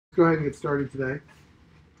Go ahead and get started today.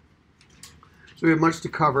 So we have much to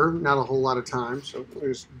cover, not a whole lot of time, so we'll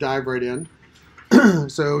just dive right in.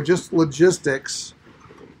 So just logistics.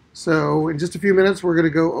 So in just a few minutes, we're going to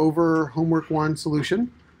go over homework 1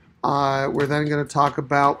 solution. We're then going to talk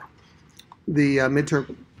about the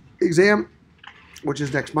midterm exam, which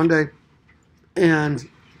is next Monday. And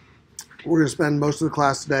we're going to spend most of the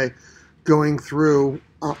class today going through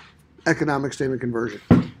economic statement conversion.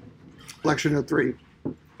 Lecture note 3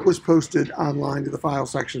 was posted online to the file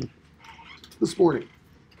section this morning.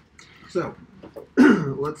 So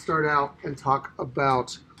let's start out and talk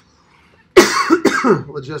about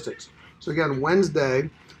logistics. So again, Wednesday,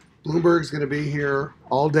 Bloomberg's going to be here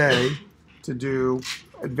all day to do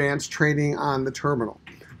advanced training on the terminal.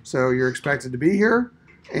 So you're expected to be here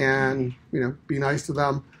and, be nice to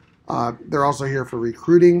them. They're also here for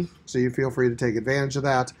recruiting, so you feel free to take advantage of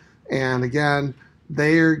that. And again,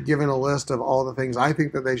 they're given a list of all the things I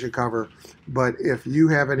think that they should cover. But if you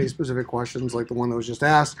have any specific questions, like the one that was just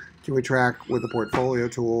asked, can we track with the portfolio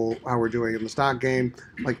tool how we're doing in the stock game?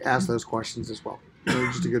 Ask those questions as well. They're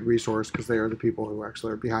just a good resource because they are the people who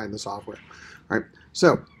actually are behind the software. All right,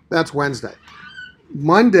 so that's Wednesday.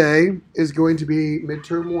 Monday is going to be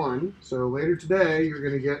midterm 1. So later today, you're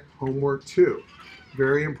going to get homework 2.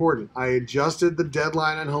 Very important. I adjusted the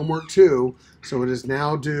deadline on homework 2, so it is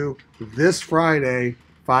now due this Friday,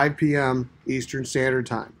 5 p.m. Eastern Standard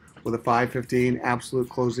Time, with a 5:15 absolute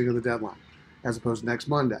closing of the deadline, as opposed to next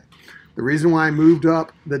Monday. The reason why I moved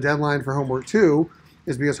up the deadline for homework 2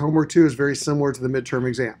 is because homework 2 is very similar to the midterm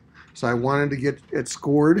exam. So I wanted to get it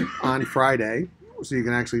scored on Friday, so you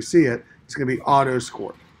can actually see it. It's going to be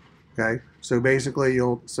auto-scored. Okay, so basically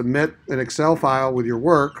you'll submit an Excel file with your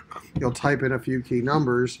work, you'll type in a few key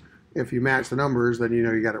numbers. If you match the numbers, then you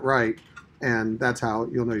know you got it right, and that's how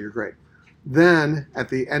you'll know your grade. Then at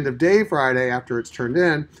the end of day Friday, after it's turned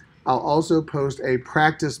in, I'll also post a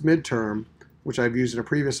practice midterm, which I've used in a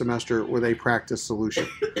previous semester with a practice solution.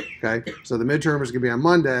 Okay, so the midterm is going to be on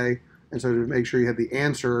Monday, and so to make sure you have the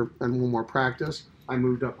answer and one more practice, I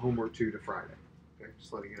moved up homework 2 to Friday. Okay,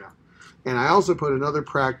 just letting you know. And I also put another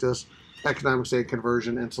practice economic state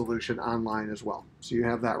conversion and solution online as well. So you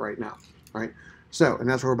have that right now, right? So, and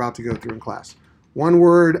that's what we're about to go through in class. One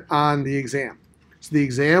word on the exam. So the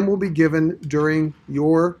exam will be given during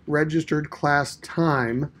your registered class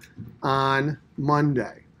time on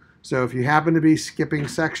Monday. So if you happen to be skipping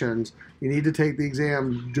sections, you need to take the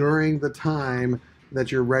exam during the time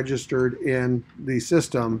that you're registered in the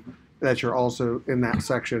system, that you're also in that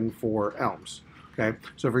section for ELMS. Okay,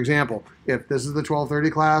 so for example, if this is the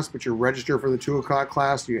 12:30 class, but you're registered for the 2 o'clock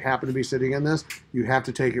class, you happen to be sitting in this, you have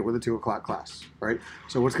to take it with the 2 o'clock class, right?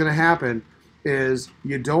 So what's going to happen is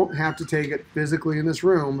you don't have to take it physically in this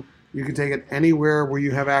room. You can take it anywhere where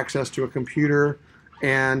you have access to a computer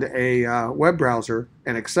and a web browser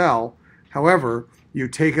and Excel. However, you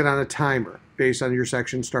take it on a timer based on your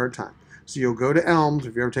section start time. So you'll go to ELMS,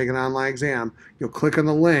 if you ever take an online exam, you'll click on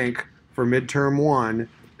the link for midterm 1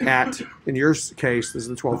 at, in your case, this is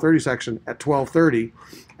the 12:30 section, at 12:30,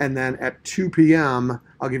 and then at 2 p.m.,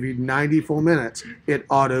 I'll give you 90 full minutes, it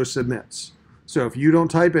auto-submits. So if you don't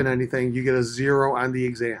type in anything, you get a 0 on the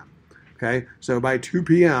exam, okay? So by 2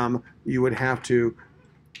 p.m., you would have to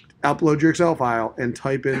upload your Excel file and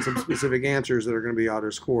type in some specific answers that are going to be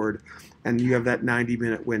auto-scored, and you have that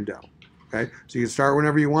 90-minute window, okay? So you can start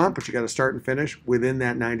whenever you want, but you got to start and finish within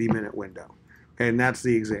that 90-minute window, okay? And that's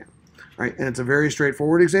the exam. Right, and it's a very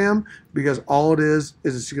straightforward exam because all it is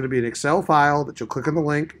it's going to be an Excel file that you'll click on the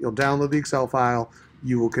link, you'll download the Excel file,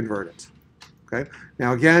 you will convert it. Okay.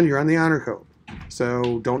 Now again, you're on the honor code,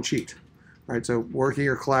 so don't cheat. Right, so working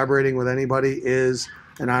or collaborating with anybody is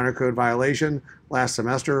an honor code violation. Last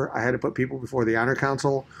semester, I had to put people before the honor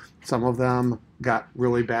council. Some of them got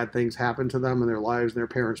really bad things happen to them in their lives, and their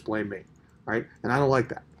parents blame me. Right, and I don't like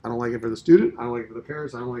that. I don't like it for the student. I don't like it for the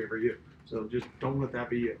parents. I don't like it for you. So just don't let that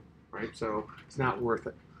be you. Right, so it's not worth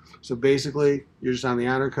it. So basically, you're just on the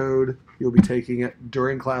honor code. You'll be taking it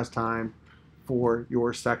during class time for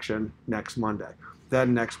your section next Monday.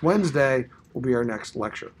 Then next Wednesday will be our next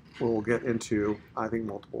lecture, where we'll get into, I think,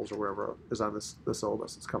 multiples or wherever is on the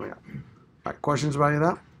syllabus that's coming up. All right, questions about any of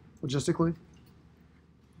that, logistically?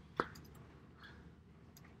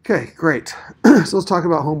 Okay, great. So let's talk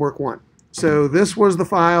about homework 1. So this was the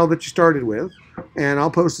file that you started with, and I'll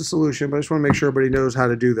post the solution, but I just want to make sure everybody knows how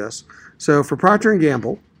to do this. So for Procter &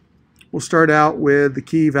 Gamble, we'll start out with the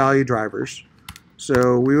key value drivers.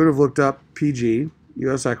 So we would have looked up PG,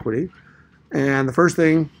 U.S. equity, and the first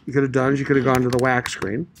thing you could have done is you could have gone to the WAC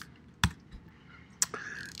screen.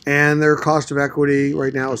 And their cost of equity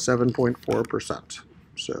right now is 7.4%.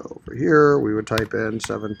 So for here, we would type in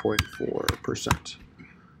 7.4%.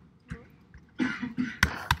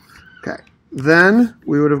 Okay. Then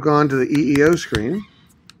we would have gone to the EEO screen,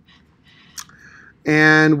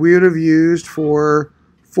 and we would have used for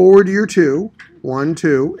forward year 2, 1,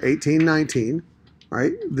 2, 18, 19,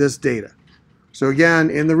 right, this data. So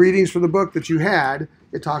again, in the readings for the book that you had,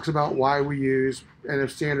 it talks about why we use and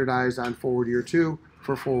have standardized on forward year 2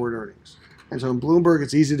 for forward earnings. And so in Bloomberg,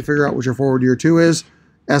 it's easy to figure out what your forward year 2 is.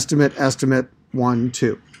 Estimate, 1,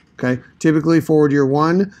 2. Okay. Typically, forward year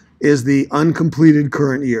 1 is the uncompleted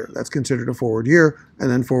current year. That's considered a forward year. And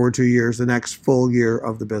then forward 2 years, the next full year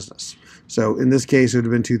of the business. So in this case, it would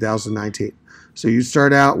have been 2019. So you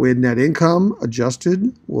start out with net income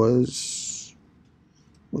adjusted was,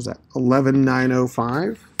 what was that,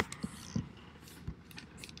 11,905.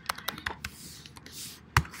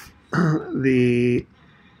 The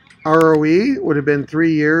ROE would have been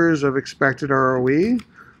 3 years of expected ROE.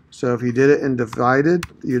 So if you did it and divided,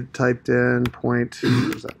 you typed in point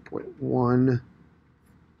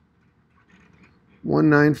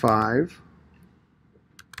 195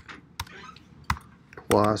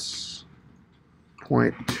 plus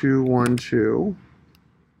 0.212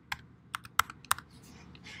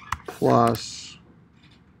 plus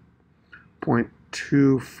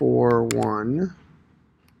 0.241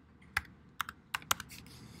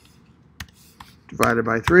 divided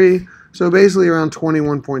by 3. So basically around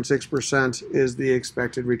 21.6% is the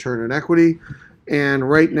expected return on equity. And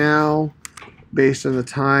right now, based on the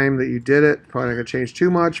time that you did it, probably not going to change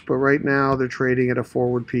too much, but right now they're trading at a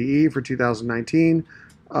forward PE for 2019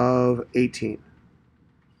 of 18.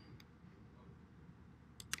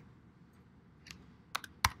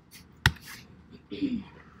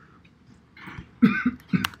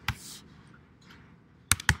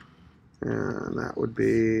 And that would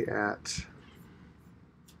be at,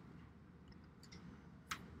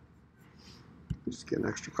 just get an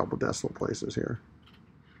extra couple decimal places here.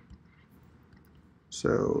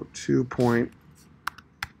 So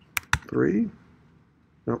 2.3,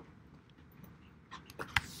 nope,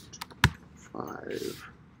 5,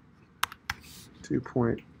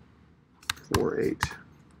 2.48,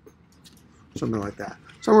 something like that.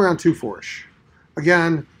 Somewhere around 2.4-ish.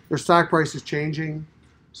 Again, their stock price is changing,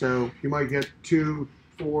 so you might get 2.4,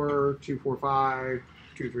 2.45,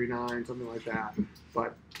 2.39, something like that.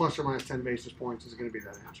 But plus or minus 10 basis points is going to be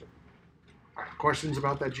that answer. All right, questions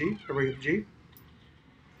about that G? Everybody get the G?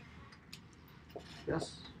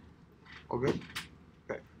 Yes? All good?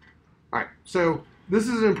 Okay. All right, so this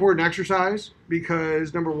is an important exercise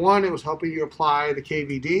because number one, it was helping you apply the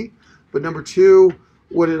KVD, but number two,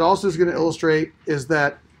 what it also is going to illustrate is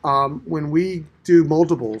that when we do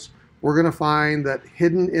multiples, we're going to find that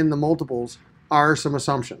hidden in the multiples are some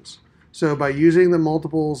assumptions. So by using the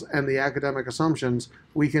multiples and the academic assumptions,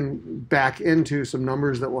 we can back into some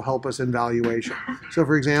numbers that will help us in valuation. So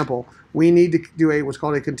for example, we need to do what's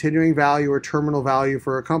called a continuing value or terminal value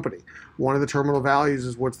for a company. One of the terminal values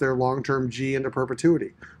is what's their long-term G into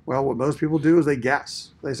perpetuity. Well, what most people do is they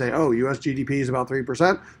guess. They say, oh, US GDP is about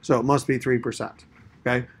 3%, so it must be 3%.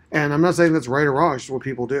 Okay? And I'm not saying that's right or wrong, it's just what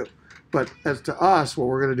people do. But as to us, what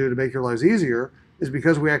we're going to do to make your lives easier is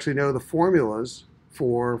because we actually know the formulas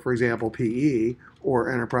for example, PE or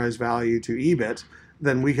enterprise value to EBIT,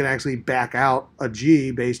 then we can actually back out a G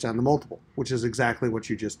based on the multiple, which is exactly what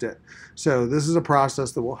you just did. So this is a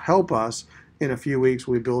process that will help us in a few weeks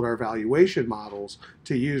when we build our valuation models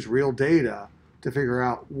to use real data to figure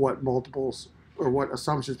out what multiples or what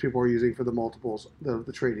assumptions people are using for the multiples of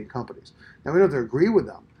the trading companies. Now, we don't have to agree with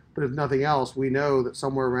them, but if nothing else, we know that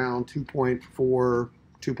somewhere around 2.4,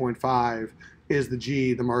 2.5 is the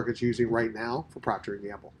G the market's using right now for Procter &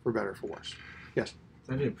 Gamble, for better or for worse. Yes?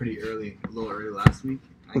 So I did it pretty early, a little early last week.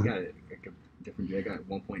 I got it like a different G. I got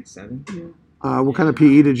 1.7. Yeah. What kind of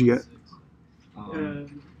PE did you get? My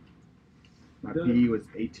PE was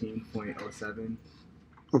 18.07.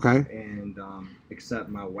 Okay. And except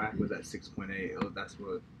my WACC was at 6.8. Oh, that's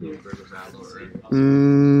what Bloomberg was at a little early.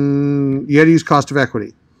 You had to use cost of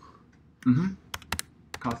equity. Mm-hmm.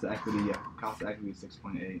 Cost of equity, yeah. Cost of equity is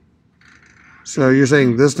 6.8. So you're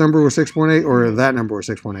saying this number was 6.8 or that number was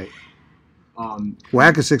 6.8?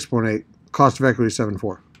 WACC is 6.8. Cost of equity is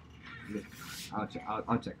 7.4. I'll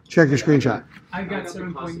check. Check your screenshot. I got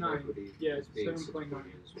 7.9. Yeah, 7.9.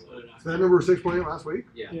 So that number was 6.8 last week?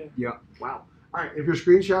 Yeah. Wow. All right. If your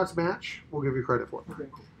screenshots match, we'll give you credit for it. Okay.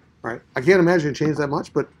 All right. I can't imagine it changed that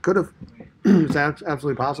much, but could have. It's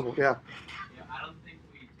absolutely possible. Yeah. I don't think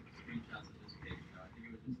we took screenshots of this page. I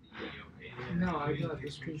think it was just the EO page. No, I got the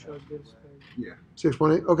screenshot of this page. Yeah.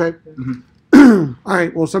 6.8? Okay. Mm-hmm. All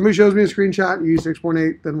right. Well, somebody shows me a screenshot, you use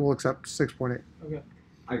 6.8, then we'll accept 6.8. Okay.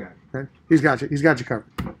 I got it. Okay, he's got you. He's got you covered.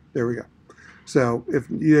 There we go. So if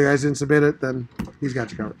you guys didn't submit it, then he's got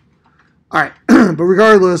you covered. All right, but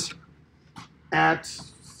regardless, at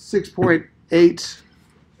 6.8,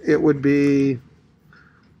 it would be,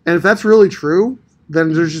 and if that's really true,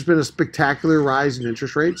 then there's just been a spectacular rise in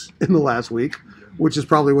interest rates in the last week, which is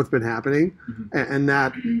probably what's been happening, and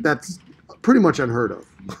that's pretty much unheard of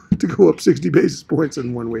to go up 60 basis points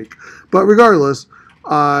in 1 week. But regardless,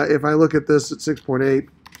 if I look at this at 6.8,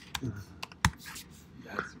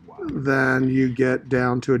 then you get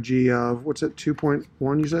down to a G of, what's it,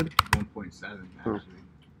 2.1 you said? 1.7 actually.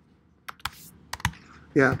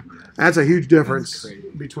 Yeah, that's a huge difference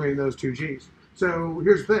between those two Gs. So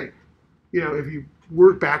here's the thing. If you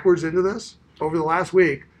work backwards into this, over the last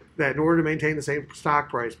week, that in order to maintain the same stock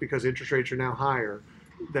price, because interest rates are now higher,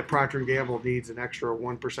 that Procter & Gamble needs an extra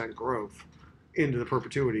 1% growth into the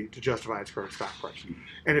perpetuity to justify its current stock price.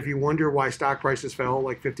 And if you wonder why stock prices fell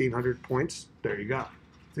like 1,500 points, there you go.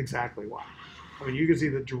 That's exactly why. I mean, you can see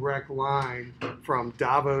the direct line from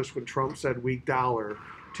Davos when Trump said weak dollar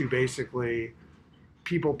to basically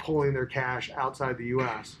people pulling their cash outside the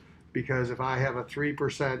U.S. Because if I have a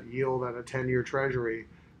 3% yield on a 10-year treasury,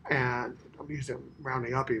 and I'm using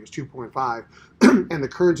rounding up, it was 2.5, and the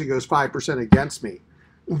currency goes 5% against me,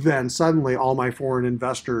 then suddenly all my foreign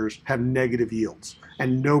investors have negative yields,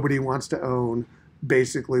 and nobody wants to own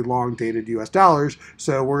basically long-dated U.S. dollars.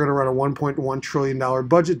 So we're going to run a $1.1 trillion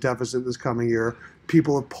budget deficit this coming year.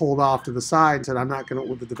 People have pulled off to the side and said, I'm not going to,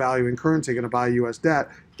 with the devaluing currency, going to buy U.S. debt.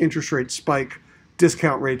 Interest rates spike,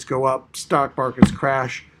 discount rates go up, stock markets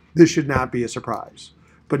crash. This should not be a surprise.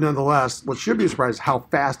 But nonetheless, what should be a surprise is how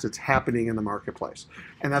fast it's happening in the marketplace.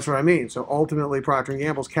 And that's what I mean. So ultimately, Procter &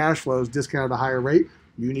 Gamble's cash flows discounted at a higher rate.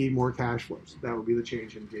 You need more cash flows. That would be the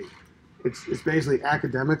change in D. It's basically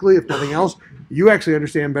academically, if nothing else, you actually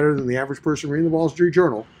understand better than the average person reading the Wall Street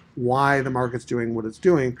Journal why the market's doing what it's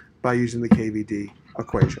doing by using the KVD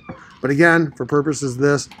equation. But again, for purposes of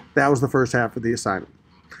this, that was the first half of the assignment.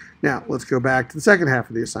 Now, let's go back to the second half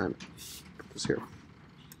of the assignment. Put this here.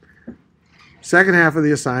 Second half of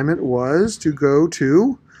the assignment was to go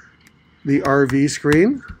to the RV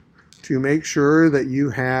screen to make sure that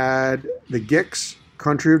you had the GICS,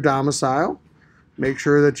 country of domicile. Make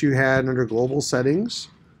sure that you had under global settings,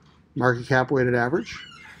 market cap weighted average.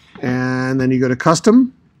 And then you go to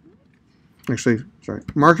custom. Actually, sorry,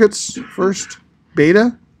 markets first,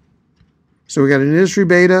 beta. So we got an industry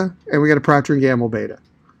beta and we got a Procter & Gamble beta.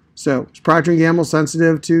 So is Procter & Gamble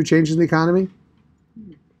sensitive to changes in the economy?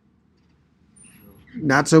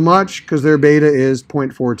 Not so much, because their beta is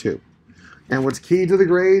 0.42. And what's key to the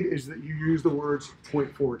grade is that you use the words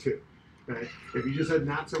 0.42. Okay? If you just said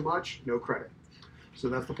not so much, no credit. So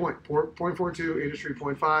that's the point. 0.42, industry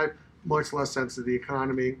 0.5, much less sensitive to the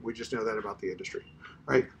economy. We just know that about the industry.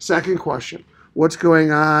 Right? Second question, what's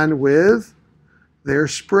going on with their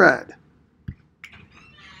spread?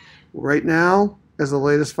 Right now, as the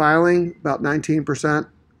latest filing, about 19%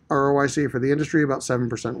 ROIC for the industry, about 7%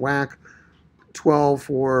 WACC. 12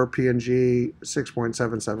 for P&G,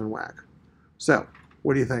 6.77 WACC. So,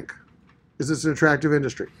 what do you think? Is this an attractive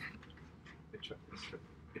industry?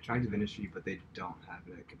 Attractive industry, but they don't have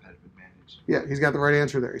a competitive advantage. Yeah, he's got the right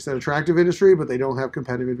answer there. He said attractive industry, but they don't have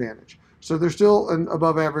competitive advantage. So they're still an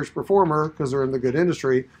above average performer because they're in the good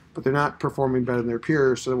industry, but they're not performing better than their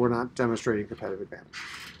peers, so we're not demonstrating competitive advantage.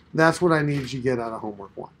 That's what I need you to get out of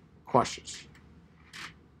homework 1. Questions?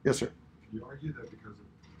 Yes, sir. You argue that because of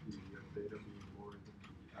the data being lower than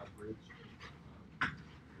the average,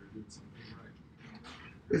 you're doing something right.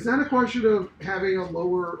 It's not a question of having a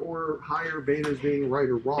lower or higher betas being right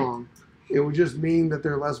or wrong. It would just mean that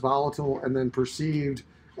they're less volatile and then perceived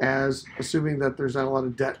as, assuming that there's not a lot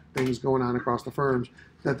of debt things going on across the firms,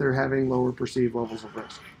 that they're having lower perceived levels of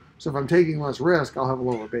risk. So if I'm taking less risk, I'll have a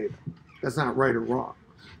lower beta. That's not right or wrong.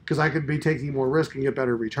 Because I could be taking more risk and get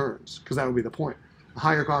better returns, because that would be the point. A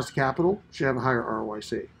higher cost of capital should have a higher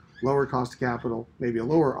ROIC. Lower cost of capital, maybe a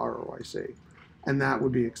lower ROIC. And that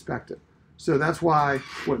would be expected. So that's why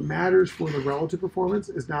what matters for the relative performance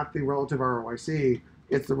is not the relative ROIC,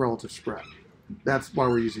 it's the relative spread. That's why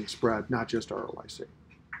we're using spread, not just ROIC.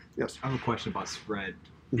 Yes? I have a question about spread.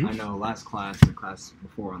 Mm-hmm. I know last class, the class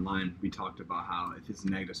before online, we talked about how if it's a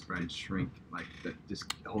negative spread, shrink, like that,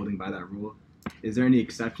 just holding by that rule. Is there any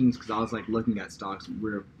exceptions? Because I was like looking at stocks.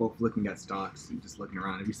 We were both looking at stocks and just looking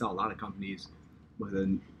around, and we saw a lot of companies with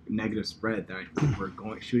a negative spread that were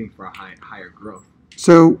shooting for a higher growth.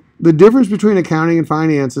 So the difference between accounting and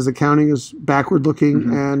finance is accounting is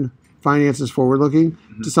backward-looking and finance is forward-looking.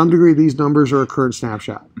 To some degree, these numbers are a current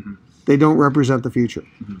snapshot. They don't represent the future.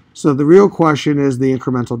 So the real question is the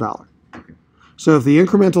incremental dollar. So if the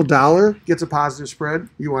incremental dollar gets a positive spread,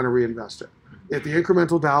 you want to reinvest it. If the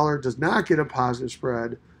incremental dollar does not get a positive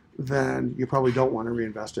spread, then you probably don't want to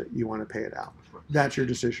reinvest it. You want to pay it out. That's your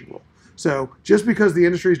decision rule. So just because the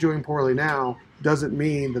industry is doing poorly now doesn't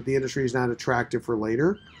mean that the industry is not attractive for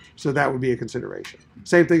later. So that would be a consideration.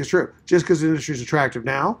 Same thing is true. Just because the industry is attractive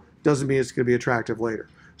now doesn't mean it's going to be attractive later.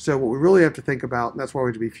 So what we really have to think about, and that's why we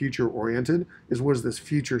have to be future oriented, is what is this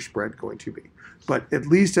future spread going to be? But at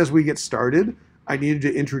least as we get started, I needed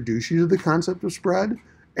to introduce you to the concept of spread,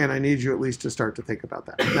 and I need you at least to start to think about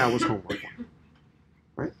that. That was homework 1.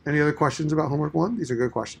 Right? Any other questions about homework 1? These are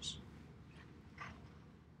good questions.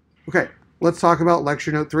 Okay, let's talk about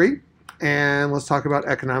lecture note 3, and let's talk about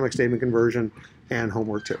economic statement conversion and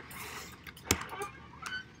homework 2.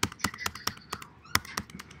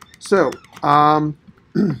 So,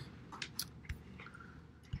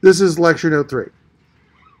 this is lecture note 3.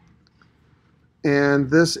 And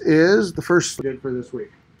this is the first we did for this week.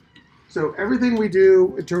 So everything we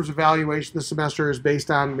do in terms of valuation this semester is based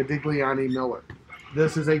on Modigliani-Miller.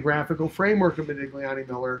 This is a graphical framework of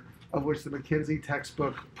Modigliani-Miller of which the McKinsey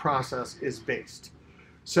textbook process is based.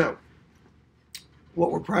 So what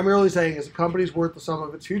we're primarily saying is a company's worth the sum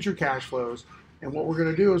of its future cash flows, and what we're going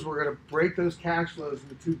to do is we're going to break those cash flows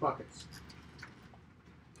into 2 buckets.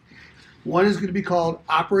 One is going to be called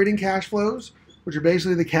operating cash flows, which are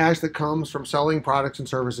basically the cash that comes from selling products and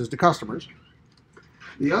services to customers.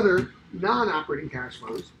 The other, non-operating cash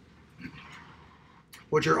flows,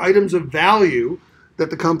 which are items of value that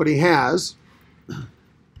the company has, go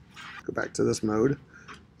back to this mode,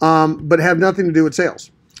 but have nothing to do with sales.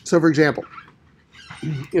 So for example,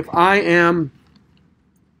 if I am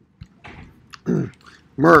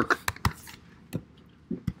Merck,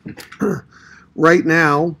 right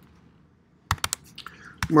now,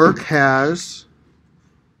 Merck has,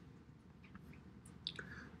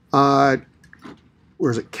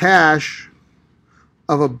 where's it, cash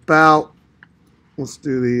of about, let's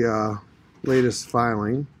do the latest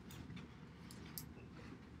filing.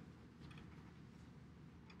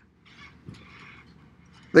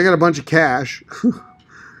 They got a bunch of cash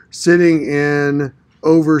sitting in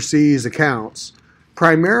overseas accounts,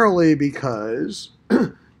 primarily because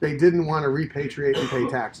they didn't want to repatriate and pay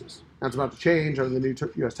taxes. That's about to change under the new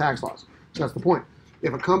U.S. tax laws. So that's the point.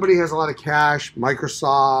 If a company has a lot of cash,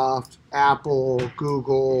 Microsoft, Apple,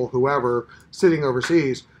 Google, whoever, sitting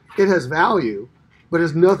overseas, it has value, but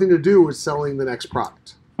has nothing to do with selling the next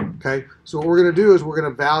product. Okay? So what we're going to do is we're going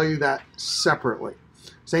to value that separately.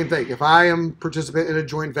 Same thing. If I am participant in a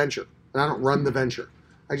joint venture, and I don't run the venture,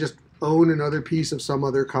 I just own another piece of some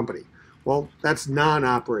other company. Well, that's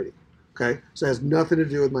non-operating. Okay? So it has nothing to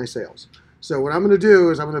do with my sales. So what I'm going to do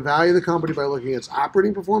is I'm going to value the company by looking at its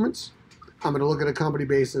operating performance. I'm going to look at a company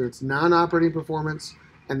based on its non-operating performance.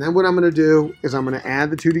 And then what I'm going to do is I'm going to add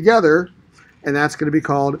the 2 together, and that's going to be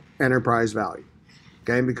called enterprise value.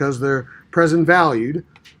 Okay? And because they're present valued,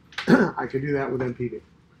 I can do that with NPV.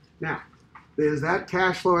 Now, is that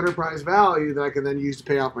cash flow enterprise value that I can then use to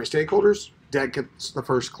pay off my stakeholders? Debt gets the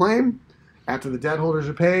first claim. After the debt holders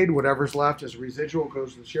are paid, whatever's left as residual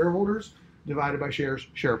goes to the shareholders, divided by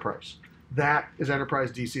share price. That is enterprise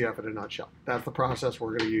DCF in a nutshell. That's the process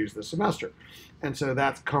we're going to use this semester. And so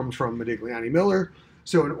that comes from Modigliani-Miller.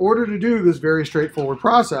 So in order to do this very straightforward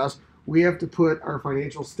process, we have to put our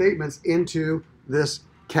financial statements into this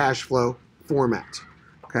cash flow format.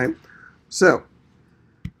 Okay? So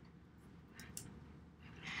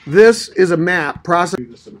this is a map process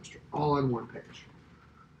this semester, all on one page.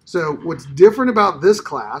 So what's different about this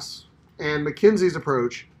class and McKinsey's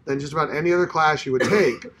approach than just about any other class you would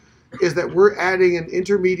take is that we're adding an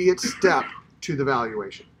intermediate step to the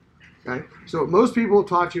valuation. Okay? So what most people have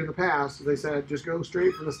taught you in the past, they said just go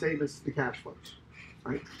straight from the statements to the cash flows.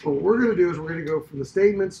 Right? But what we're going to do is we're going to go from the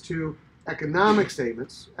statements to economic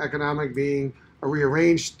statements, economic being a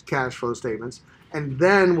rearranged cash flow statements, and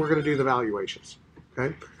then we're going to do the valuations.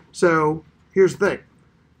 Okay? So here's the thing.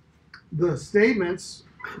 The statements,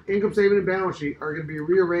 income statement and balance sheet, are going to be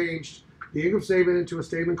rearranged, the income statement into a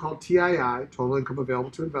statement called TII, total income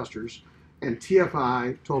available to investors, and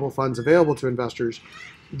TFI, total funds available to investors.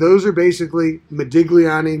 Those are basically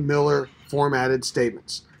Modigliani-Miller formatted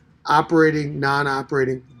statements. Operating,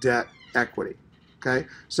 non-operating, debt, equity. Okay?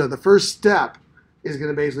 So the first step is going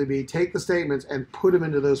to basically be take the statements and put them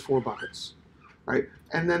into those 4 buckets. Right?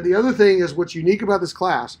 And then the other thing is what's unique about this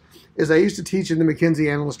class is I used to teach in the McKinsey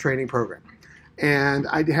Analyst Training Program. And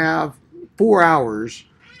I'd have 4 hours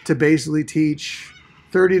to basically teach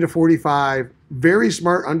 30 to 45 very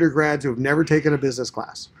smart undergrads who have never taken a business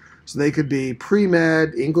class. So they could be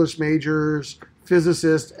pre-med, English majors,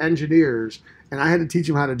 physicists, engineers, And I had to teach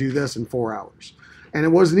them how to do this in 4 hours. And it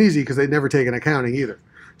wasn't easy because they'd never taken accounting either.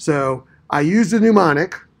 So I used a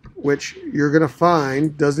mnemonic, which you're going to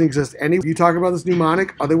find doesn't exist anywhere. You talk about this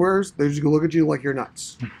mnemonic, otherwise, they're just going to look at you like you're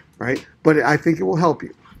nuts, right? But I think it will help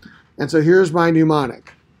you. And so here's my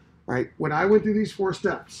mnemonic, right? When I went through these 4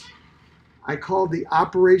 steps, I called the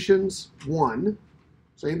operations 1.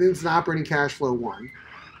 So anything that's an operating cash flow 1.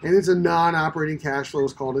 Anything that's a non-operating cash flow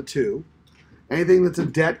is called a 2. Anything that's a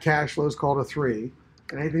debt cash flow is called a 3.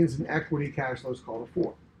 And anything that's an equity cash flow is called a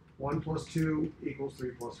 4. 1 plus 2 equals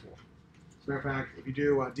 3 plus 4. As a matter of fact, if you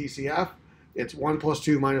do DCF, it's 1 plus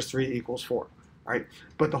 2 minus 3 equals 4. Right?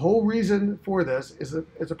 But the whole reason for this is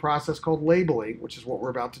a process called labeling, which is what we're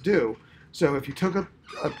about to do. So if you took a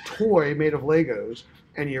toy made of Legos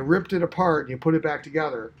and you ripped it apart and you put it back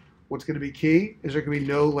together, what's going to be key is there going to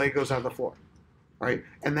be no Legos on the floor. Right?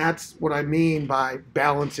 And that's what I mean by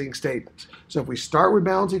balancing statements. So if we start with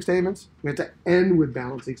balancing statements, we have to end with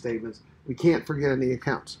balancing statements. We can't forget any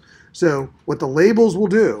accounts. So what the labels will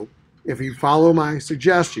do, if you follow my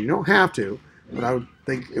suggestion, you don't have to, but I would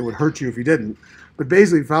think it would hurt you if you didn't. But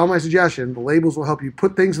basically, follow my suggestion, the labels will help you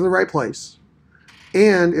put things in the right place.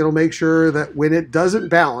 And it'll make sure that when it doesn't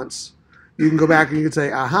balance, you can go back and you can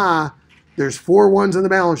say, aha, there's 4 ones on the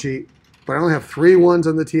balance sheet, but I only have 3 ones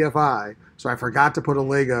on the TFI. So I forgot to put a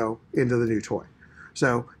Lego into the new toy.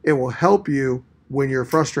 So it will help you when you're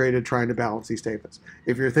frustrated trying to balance these statements.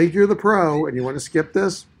 If you think you're the pro and you want to skip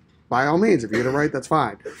this, by all means, if you get it right, that's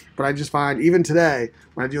fine. But I just find even today,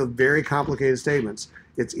 when I deal with very complicated statements,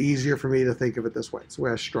 it's easier for me to think of it this way. It's the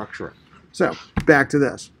way I structure it. So back to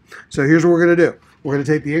this. So here's what we're going to do. We're going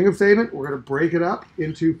to take the income statement. We're going to break it up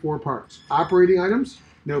into 4 parts. Operating items,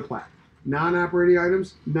 no plat. Non-operating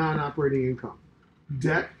items, non-operating income.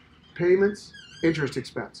 Debt payments, interest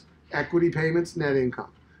expense. Equity payments, net income.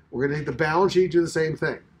 We're going to take the balance sheet, do the same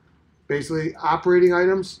thing. Basically, operating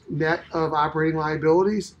items, net of operating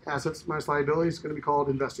liabilities, assets minus liabilities, is going to be called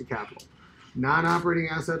invested capital. Non-operating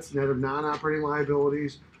assets, net of non-operating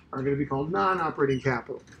liabilities, are going to be called non-operating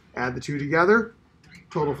capital. Add the 2 together,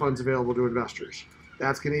 total funds available to investors.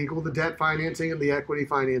 That's going to equal the debt financing and the equity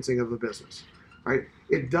financing of the business. Right?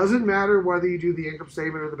 It doesn't matter whether you do the income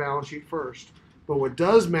statement or the balance sheet first. But what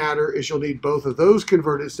does matter is you'll need both of those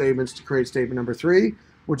converted statements to create statement number 3,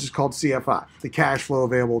 which is called CFI, the cash flow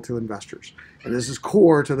available to investors. And this is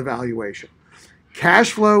core to the valuation.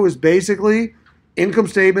 Cash flow is basically income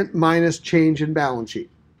statement minus change in balance sheet.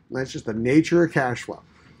 And that's just the nature of cash flow.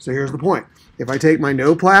 So here's the point. If I take my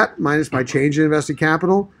no plat minus my change in invested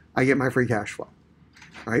capital, I get my free cash flow.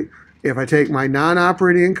 Right? If I take my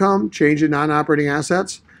non-operating income, change in non-operating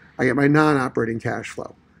assets, I get my non-operating cash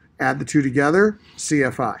flow. Add the 2 together,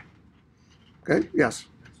 CFI. Okay, yes?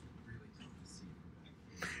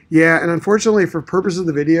 Yeah, and unfortunately for purposes of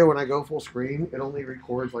the video, when I go full screen, it only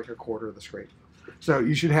records like a quarter of the screen. So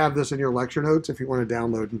you should have this in your lecture notes if you want to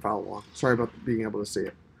download and follow along. Sorry about being able to see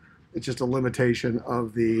it. It's just a limitation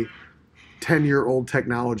of the 10-year-old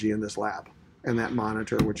technology in this lab and that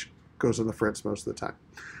monitor, which goes on the fritz most of the time.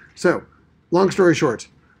 So, long story short,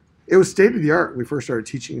 it was state-of-the-art when we first started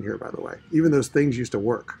teaching in here, by the way. Even those things used to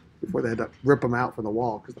work before they had to rip them out from the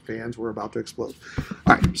wall because the fans were about to explode.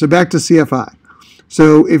 All right, so back to CFI.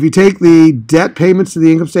 So if you take the debt payments to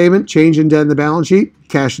the income statement, change in debt in the balance sheet,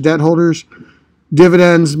 cash to debt holders,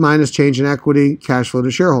 dividends minus change in equity, cash flow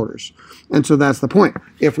to shareholders. And so that's the point.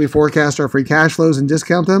 If we forecast our free cash flows and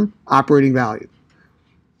discount them, operating value.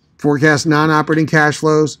 Forecast non-operating cash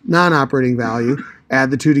flows, non-operating value,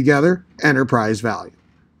 add the 2 together, enterprise value.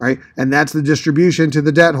 Right? And that's the distribution to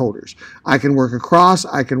the debt holders. I can work across,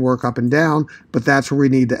 I can work up and down, but that's where we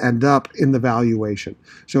need to end up in the valuation.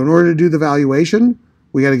 So in order to do the valuation,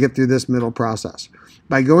 we got to get through this middle process.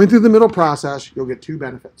 By going through the middle process, you'll get 2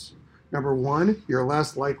 benefits. Number 1, you're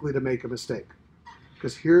less likely to make a mistake.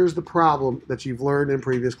 Because here's the problem that you've learned in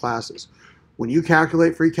previous classes. When you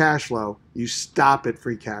calculate free cash flow, you stop at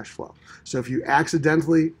free cash flow. So if you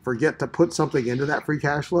accidentally forget to put something into that free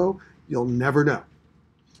cash flow, you'll never know.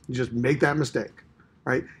 You just make that mistake,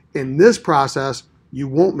 right? In this process, you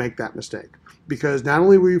won't make that mistake because not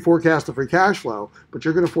only will you forecast the free cash flow, but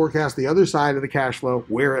you're going to forecast the other side of the cash flow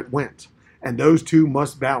where it went. And those 2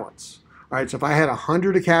 must balance. All right, so if I had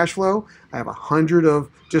 100 of cash flow, I have 100 of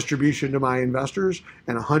distribution to my investors,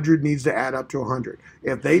 and 100 needs to add up to 100.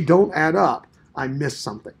 If they don't add up, I miss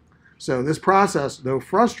something. So this process, though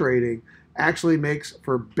frustrating, actually makes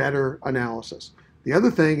for better analysis. The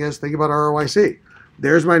other thing is, think about ROIC.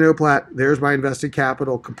 There's my no plat, there's my invested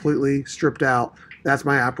capital completely stripped out. That's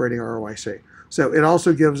my operating ROIC. So it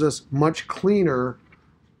also gives us much cleaner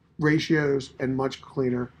ratios and much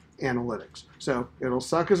cleaner analytics. So it'll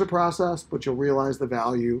suck as a process, but you'll realize the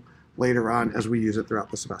value later on as we use it throughout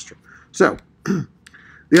the semester. So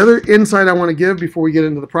the other insight I want to give before we get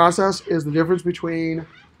into the process is the difference between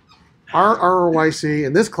our ROIC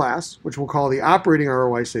in this class, which we'll call the operating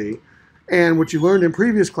ROIC, and what you learned in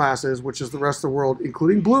previous classes, which is the rest of the world,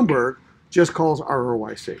 including Bloomberg, just calls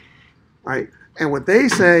ROIC, right? And what they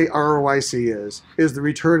say ROIC is the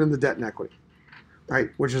return on the debt and equity, right?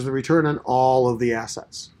 Which is the return on all of the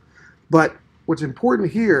assets. But what's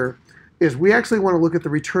important here is we actually want to look at the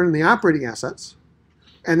return on the operating assets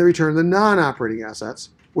and the return on the non-operating assets,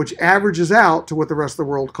 which averages out to what the rest of the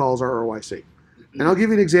world calls ROIC. And I'll give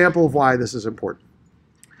you an example of why this is important.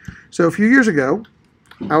 So a few years ago,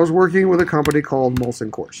 I was working with a company called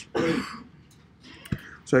Molson Coors.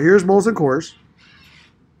 So here's Molson Coors,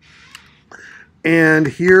 and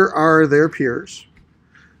here are their peers.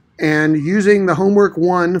 And using the homework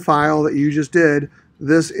 1 file that you just did,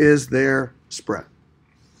 this is their spread.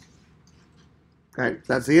 Okay,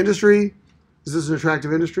 that's the industry. Is this an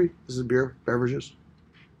attractive industry? This is beer, beverages.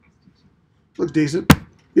 Looks decent.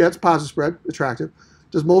 Yeah, it's positive spread, attractive.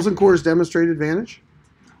 Does Molson Coors demonstrate advantage?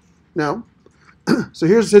 No. So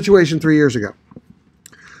here's the situation 3 years ago.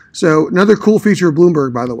 So another cool feature of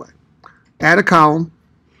Bloomberg, by the way. Add a column,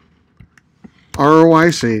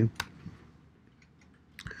 ROIC.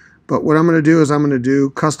 But what I'm going to do is I'm going to do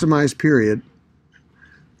customized period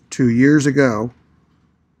to years ago.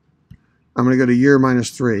 I'm going to go to year minus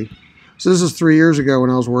 3. So this is 3 years ago when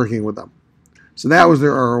I was working with them. So that was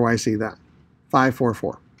their ROIC then,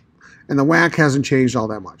 544. And the WACC hasn't changed all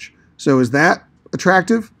that much. So is that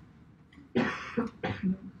attractive?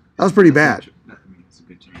 That was pretty bad.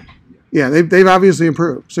 Yeah, they've obviously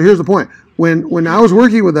improved. So here's the point. When I was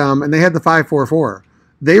working with them and they had the 544,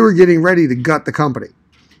 they were getting ready to gut the company.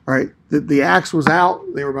 All right, the axe was out.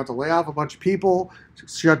 They were about to lay off a bunch of people,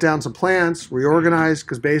 shut down some plants, reorganize,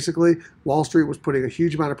 because basically Wall Street was putting a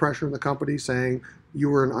huge amount of pressure on the company saying you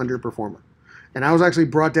were an underperformer. And I was actually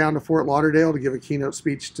brought down to Fort Lauderdale to give a keynote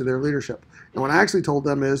speech to their leadership. And what I actually told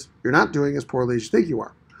them is, you're not doing as poorly as you think you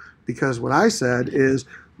are. Because what I said is,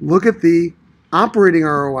 look at the operating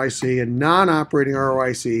ROIC and non-operating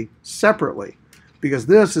ROIC separately. Because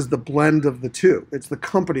this is the blend of the two. It's the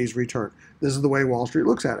company's return. This is the way Wall Street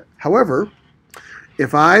looks at it. However,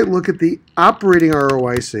 if I look at the operating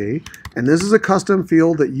ROIC, and this is a custom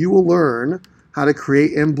field that you will learn how to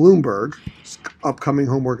create in Bloomberg, upcoming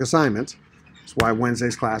homework assignment. That's why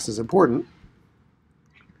Wednesday's class is important.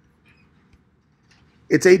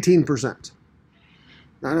 It's 18%.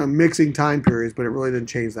 I know, mixing time periods, but it really didn't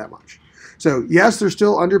change that much. So yes, they're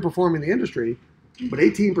still underperforming the industry, but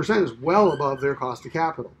 18% is well above their cost of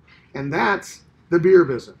capital. And that's the beer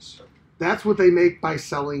business. That's what they make by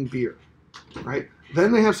selling beer, right?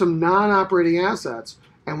 Then they have some non-operating assets,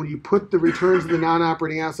 and when you put the returns of the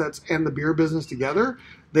non-operating assets and the beer business together,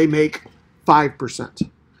 they make 5%.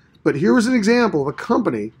 But here was an example of a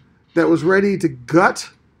company that was ready to gut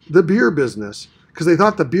the beer business because they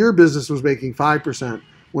thought the beer business was making 5%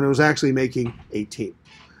 when it was actually making 18%.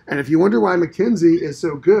 And if you wonder why McKinsey is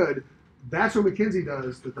so good, that's what McKinsey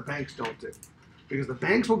does that the banks don't do. Because the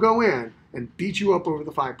banks will go in and beat you up over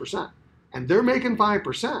the 5%. And they're making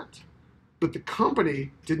 5%. But the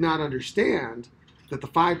company did not understand that the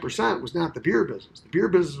 5% was not the beer business. The beer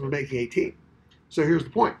business was making 18%. So here's the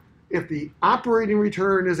point. If the operating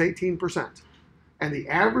return is 18% and the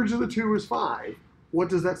average of the two is 5%, what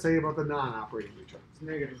does that say about the non-operating return? It's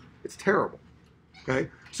negative. It's terrible. Okay?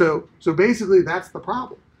 So basically that's the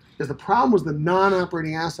problem. Is the problem was the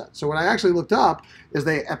non-operating assets. So what I actually looked up is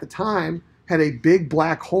they, at the time, had a big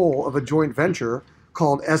black hole of a joint venture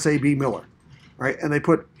called SAB Miller, right? And they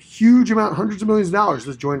put huge amount, hundreds of millions of dollars.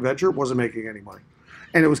 This joint venture wasn't making any money.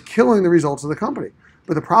 And it was killing the results of the company.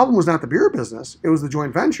 But the problem was not the beer business, it was the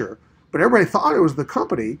joint venture. But everybody thought it was the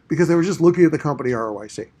company because they were just looking at the company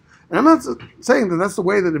ROIC. And I'm not saying that that's the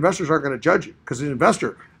way that investors aren't going to judge you. Because as an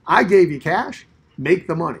investor, I gave you cash, make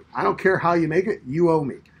the money. I don't care how you make it, you owe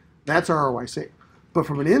me. That's ROIC. But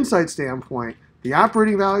from an insight standpoint, the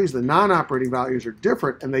operating values, the non-operating values are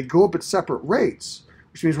different, and they go up at separate rates,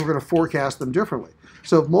 which means we're going to forecast them differently.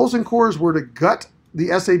 So if Molson Coors were to gut the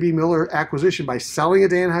SAB Miller acquisition by selling it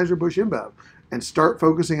to Anheuser-Busch InBev and start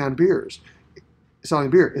focusing on beers,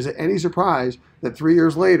 selling beer, is it any surprise that 3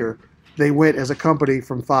 years later they went as a company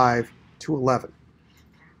from 5 to 11?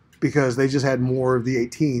 Because they just had more of the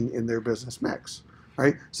 18 in their business mix,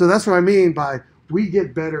 right? So that's what I mean by we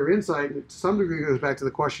get better insight. And to some degree, it goes back to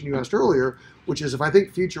the question you asked earlier, which is if I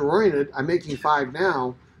think future-oriented, I'm making 5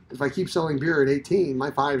 now. If I keep selling beer at 18,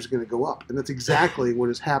 my 5 is going to go up. And that's exactly what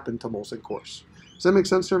has happened to Molson Coors. Does that make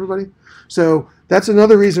sense to everybody? So that's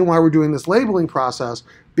another reason why we're doing this labeling process,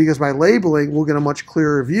 because by labeling, we'll get a much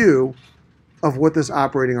clearer view of what this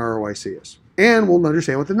operating ROIC is. And we'll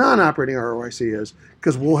understand what the non-operating ROIC is,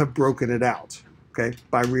 because we'll have broken it out, okay,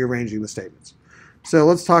 by rearranging the statements. So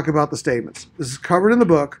let's talk about the statements. This is covered in the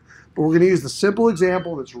book, but we're going to use the simple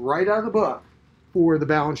example that's right out of the book for the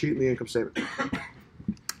balance sheet and the income statement.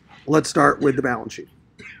 Let's start with the balance sheet.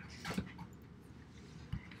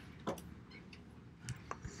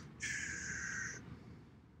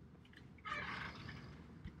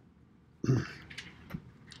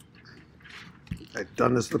 I've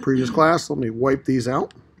done this in the previous class. Let me wipe these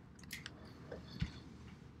out.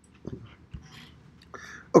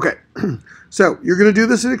 Okay, so you're going to do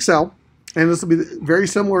this in Excel, and this will be very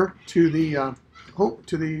similar to the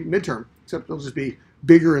midterm, except it'll just be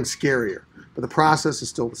bigger and scarier. But the process is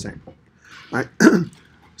still the same. All right.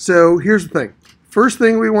 So here's the thing. First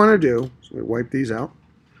thing we want to do, so we wipe these out,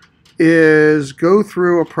 is go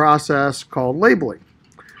through a process called labeling,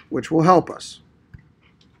 which will help us.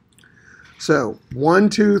 So 1,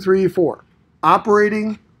 2, 3, 4.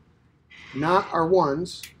 Operating, not our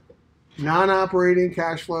ones. Non-operating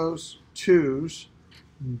cash flows, 2s.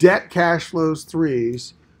 Debt cash flows,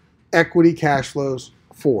 3s. Equity cash flows,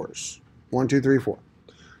 4s. 1, 2, 3, 4.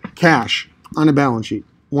 Cash on a balance sheet,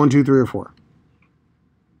 1, 2, 3, or 4.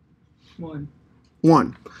 1.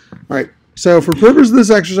 1. All right. So for purpose of this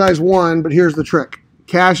exercise, 1. But here's the trick: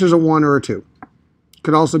 cash is a 1 or a 2.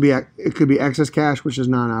 Could also be excess cash, which is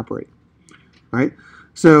non-operating. All right.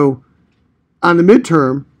 So on the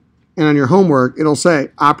midterm and on your homework, it'll say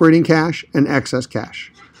operating cash and excess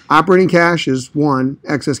cash. Operating cash is 1.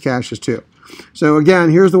 Excess cash is 2. So again,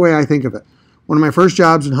 here's the way I think of it. One of my first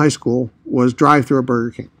jobs in high school was drive-through at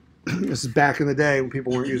Burger King. This is back in the day when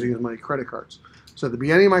people weren't using as many credit cards. So at the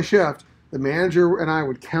beginning of my shift, the manager and I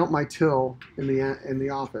would count my till in the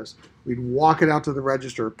office. We'd walk it out to the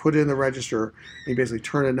register, put it in the register, and you basically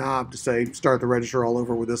turn a knob to say, start the register all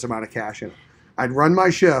over with this amount of cash in it. I'd run my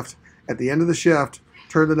shift. At the end of the shift,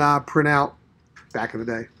 turn the knob, print out, back in the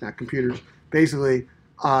day, not computers, basically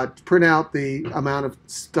print out the amount of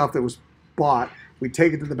stuff that was bought. We'd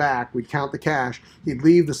take it to the back. We'd count the cash. He'd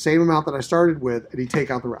leave the same amount that I started with, and he'd take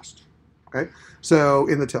out the rest. Okay? So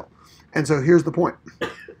in the till. And so here's the point.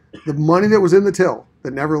 The money that was in the till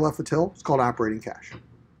that never left the till is called operating cash.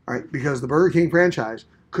 All right? Because the Burger King franchise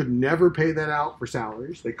could never pay that out for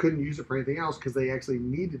salaries. They couldn't use it for anything else because they actually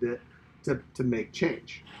needed it to make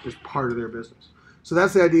change as part of their business. So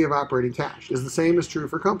that's the idea of operating cash. Is the same is true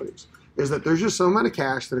for companies. Is that there's just some amount of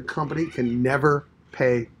cash that a company can never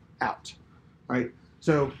pay out. Right?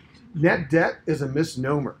 So net debt is a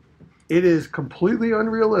misnomer. It is completely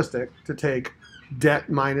unrealistic to take debt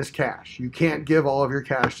minus cash. You can't give all of your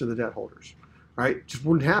cash to the debt holders. Right? It just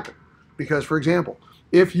wouldn't happen. Because, for example,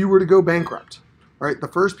 if you were to go bankrupt, right, the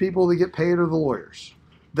first people to get paid are the lawyers.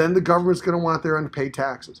 Then the government's going to want their unpaid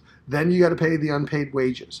taxes. Then you got to pay the unpaid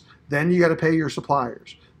wages. Then you got to pay your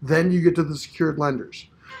suppliers. Then you get to the secured lenders.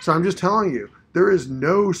 So I'm just telling you, there is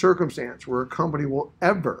no circumstance where a company will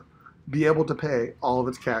ever be able to pay all of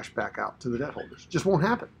its cash back out to the debt holders. Just won't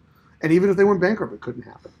happen. And even if they went bankrupt, it couldn't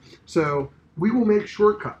happen. So we will make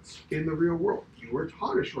shortcuts in the real world. We're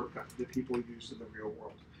taught a shortcut that people use in the real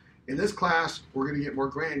world. In this class, we're going to get more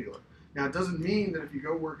granular. Now, it doesn't mean that if you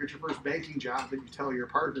go work at your first banking job that you tell your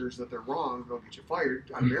partners that they're wrong, they'll get you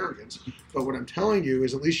fired out of arrogance. But what I'm telling you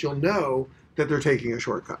is at least you'll know that they're taking a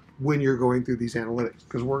shortcut when you're going through these analytics,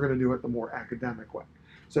 because we're going to do it the more academic way.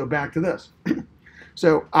 So back to this.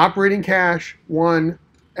 So operating cash, 1,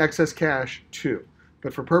 excess cash, 2.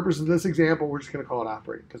 But for purpose of this example, we're just going to call it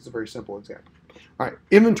operating because it's a very simple example. All right,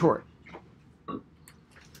 inventory.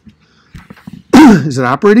 Is it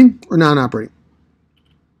operating or non-operating?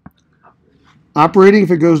 Operating if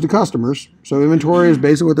it goes to customers. So inventory is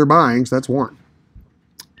basically what they're buying, so that's 1.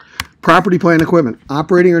 Property, plant, equipment.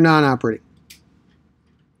 Operating or non-operating?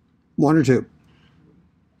 1 or 2?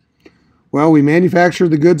 Well, we manufacture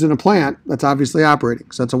the goods in a plant. That's obviously operating,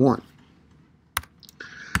 so that's a 1.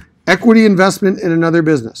 Equity investment in another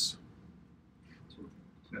business.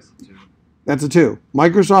 That's a 2.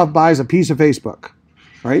 Microsoft buys a piece of Facebook,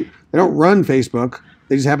 right? They don't run Facebook.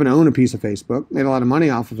 They just happen to own a piece of Facebook. Made a lot of money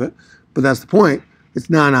off of it. But that's the point. It's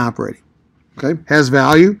non-operating. Okay? Has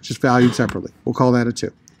value, just valued separately. We'll call that a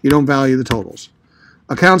 2. You don't value the totals.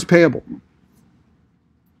 Accounts payable.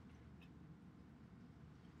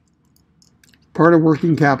 Part of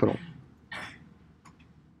working capital.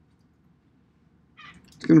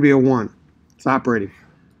 It's going to be a 1. It's operating.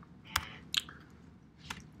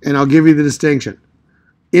 And I'll give you the distinction.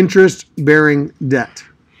 Interest-bearing debt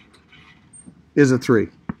is a 3.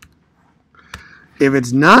 If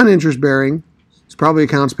it's non-interest bearing, it's probably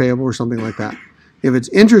accounts payable or something like that. If it's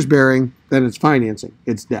interest bearing, then it's financing.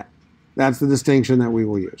 It's debt. That's the distinction that we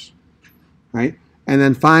will use. Right? And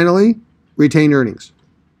then finally, retained earnings.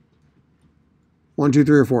 1, 2,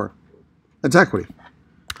 3, or 4. That's equity.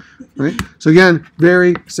 Right? So again,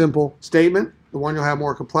 very simple statement. The one you'll have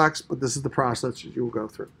more complex, but this is the process that you will go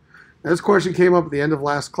through. Now, this question came up at the end of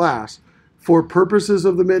last class. For purposes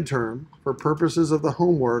of the midterm, for purposes of the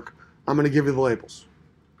homework, I'm going to give you the labels.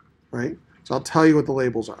 Right? So I'll tell you what the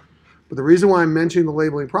labels are. But the reason why I'm mentioning the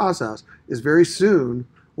labeling process is very soon,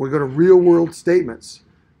 when we go to real world statements,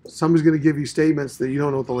 somebody's going to give you statements that you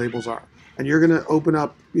don't know what the labels are. And you're going to open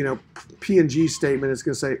up, P&G statement, it's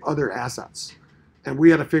going to say other assets. And we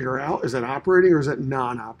had to figure out, is that operating or is that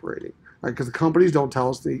non-operating? Right? Because the companies don't tell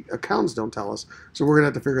us, the accountants don't tell us. So we're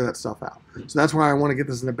going to have to figure that stuff out. So that's why I want to get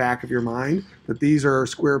this in the back of your mind, that these are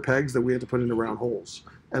square pegs that we have to put into round holes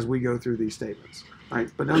as we go through these statements. Right?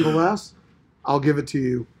 But nonetheless, I'll give it to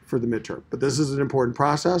you for the midterm. But this is an important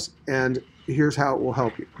process, and here's how it will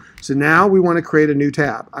help you. So now we want to create a new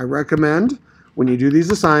tab. I recommend when you do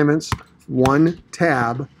these assignments, 1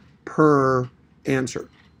 tab per answer.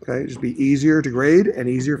 Okay, just be easier to grade and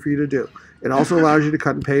easier for you to do. It also allows you to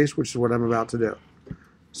cut and paste, which is what I'm about to do.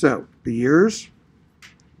 So the years,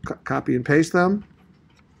 copy and paste them.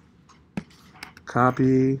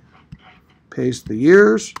 Copy, paste the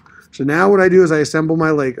years. So now what I do is I assemble my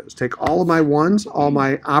Legos. Take all of my ones, all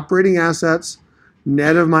my operating assets,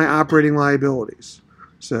 net of my operating liabilities.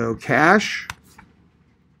 So cash,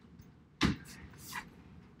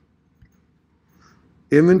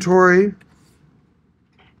 inventory,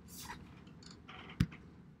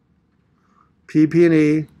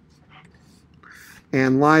 PP&E,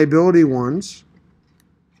 and liability ones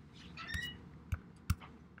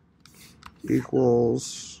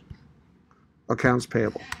equals accounts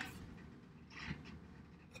payable.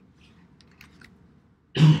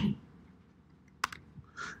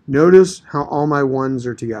 Notice how all my ones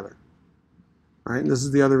are together. All right, and this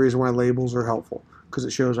is the other reason why labels are helpful, because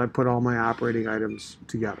it shows I put all my operating items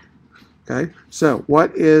together. Okay, so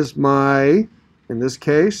what is my, in this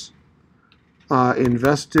case,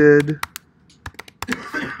 invested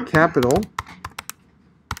capital,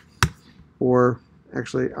 or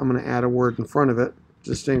actually I'm going to add a word in front of it to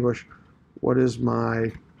distinguish what is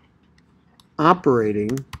my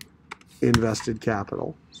operating invested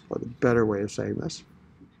capital. That's probably the better way of saying this.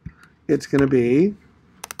 It's going to be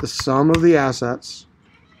the sum of the assets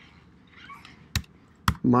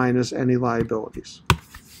minus any liabilities.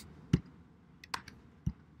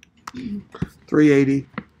 380,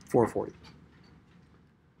 440.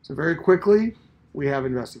 So very quickly, we have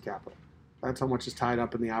invested capital. That's how much is tied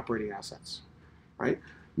up in the operating assets. Right?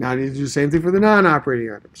 Now I need to do the same thing for the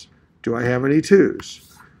non-operating items. Do I have any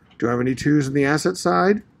twos? Do I have any twos in the asset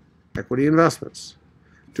side? Equity investments.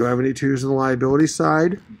 Do I have any twos in the liability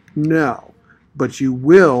side? No. But you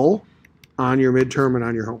will on your midterm and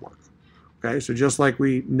on your homework. Okay, so just like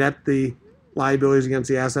we net the liabilities against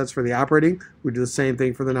the assets for the operating, we do the same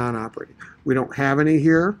thing for the non-operating. We don't have any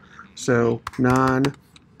here, so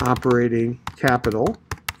non-operating capital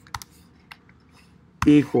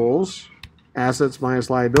equals assets minus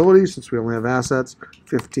liabilities, since we only have assets,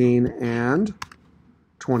 15 and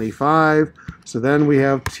 25. So then we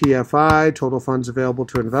have TFI, total funds available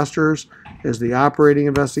to investors, is the operating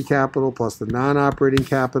invested capital plus the non-operating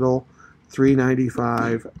capital,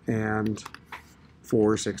 395 and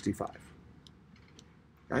 465.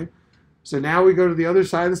 Okay, so now we go to the other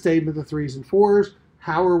side of the statement, the 3s and 4s.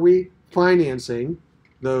 How are we financing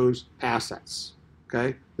those assets?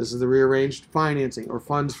 Okay, this is the rearranged financing or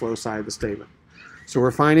funds flow side of the statement. So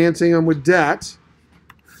we're financing them with debt.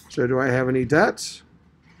 So do I have any debt?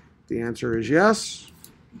 The answer is yes.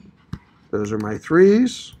 Those are my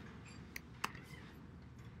 3s.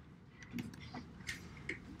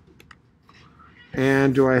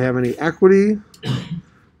 And do I have any equity?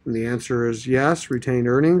 And the answer is yes. Retained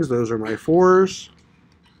earnings, those are my 4s.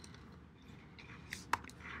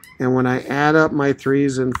 And when I add up my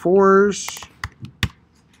 3s and 4s,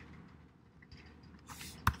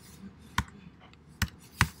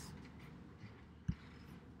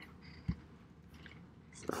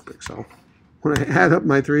 stop Excel. When I add up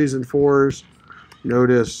my 3s and 4s,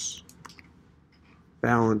 notice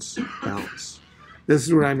balance, balance. This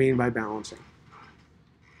is what I mean by balancing.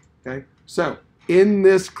 Okay, so in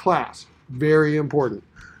this class, very important.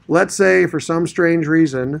 Let's say for some strange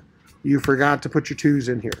reason you forgot to put your 2s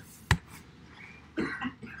in here.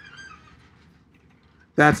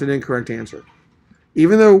 That's an incorrect answer.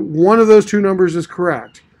 Even though one of those 2 numbers is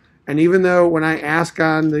correct, and even though when I ask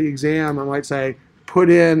on the exam I might say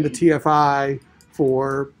put in the TFI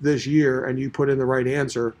for this year and you put in the right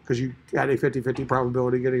answer because you had a 50-50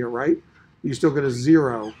 probability of getting it right, you still get a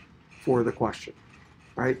 0 for the question,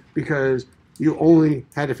 right? Because you only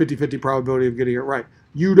had a 50-50 probability of getting it right.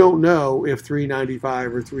 You don't know if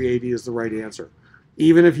 395 or 380 is the right answer.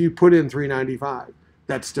 Even if you put in 395,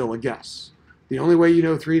 that's still a guess. The only way you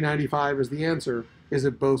know 395 is the answer is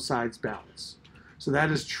if both sides balance. So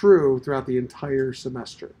that is true throughout the entire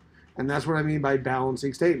semester. And that's what I mean by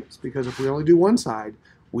balancing statements, because if we only do one side,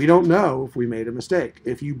 we don't know if we made a mistake.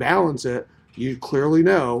 If you balance it, you clearly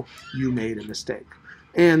know you made a mistake.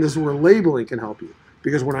 And this is where labeling can help you,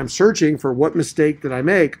 because when I'm searching for what mistake did I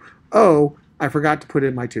make, oh, I forgot to put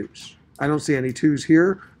in my 2's. I don't see any 2's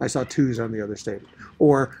here. I saw 2's on the other statement.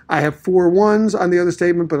 Or I have 4 1's on the other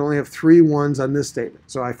statement, but only have 3 1's on this statement.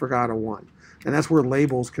 So I forgot a 1. And that's where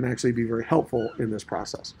labels can actually be very helpful in this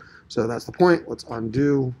process. So that's the point. Let's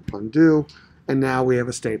undo, undo. And now we have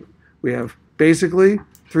a statement. We have basically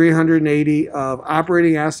 380 of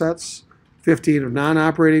operating assets, 15 of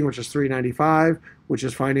non-operating, which is 395, which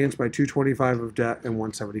is financed by 225 of debt and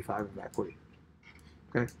 175 of equity.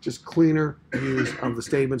 Okay, just cleaner views of the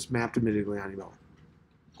statements mapped to Modigliani Miller.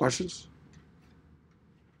 Questions?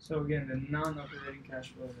 So again, the non-operating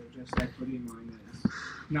cash flows are just equity minus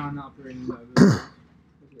non-operating liabilities.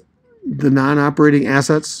 The non-operating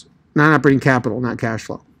assets, non-operating capital, not cash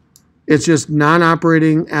flow. It's just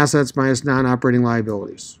non-operating assets minus non-operating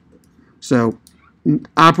liabilities. So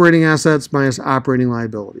operating assets minus operating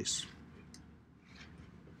liabilities.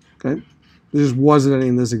 Okay, there just wasn't any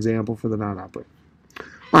in this example for the non-operating.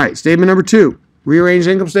 All right, statement number 2. Rearranged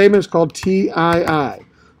income statement is called TII.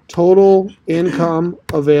 Total income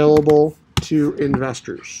available to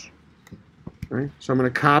investors. All right, so I'm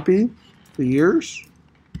going to copy the years.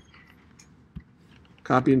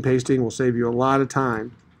 Copy and pasting will save you a lot of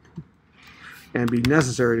time and be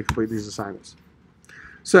necessary to complete these assignments.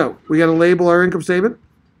 So we got to label our income statement.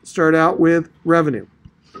 Start out with revenue.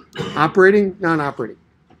 Operating, non-operating.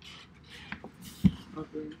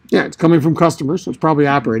 Yeah, it's coming from customers, so it's probably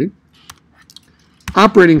operating.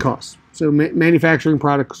 Operating costs, so manufacturing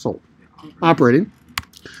products sold. Operating.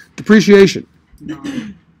 Depreciation. No.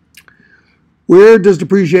 Where does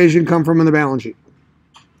depreciation come from in the balance sheet?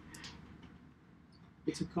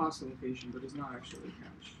 It's a cost allocation, but it's not actually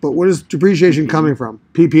cash. But what is depreciation coming from?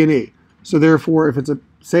 PP&E. So therefore, if it's a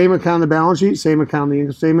same account on the balance sheet, same account on the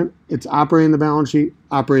income statement, it's operating the balance sheet,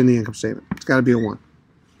 operating the income statement. It's got to be a 1.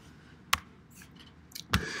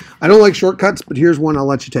 I don't like shortcuts, but here's one I'll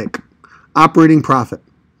let you take. Operating profit.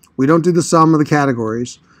 We don't do the sum of the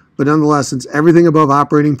categories, but nonetheless, since everything above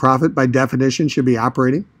operating profit by definition should be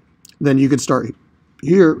operating, then you could start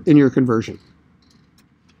here in your conversion.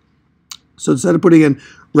 So instead of putting in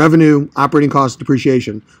revenue, operating costs,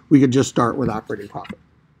 depreciation, we could just start with operating profit.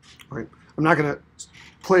 All right? I'm not going to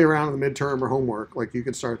play around in the midterm or homework. Like, you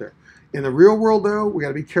could start there. In the real world, though, we got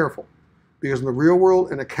to be careful. Because in the real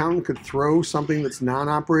world, an accountant could throw something that's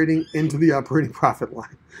non-operating into the operating profit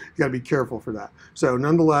line. You got to be careful for that. So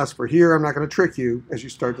nonetheless, for here, I'm not going to trick you as you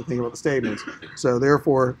start to think about the statements. So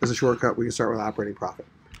therefore, as a shortcut, we can start with operating profit.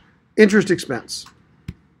 Interest expense.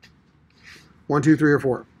 1, 2, 3, or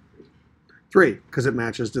 4? 3, because it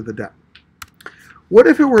matches to the debt. What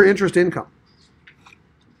if it were interest income?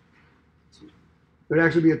 It would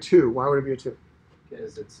actually be a 2. Why would it be a 2?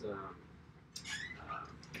 Because it's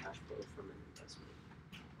cash flow from an investment.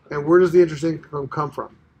 And where does the interest income come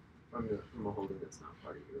from? From a holding that's not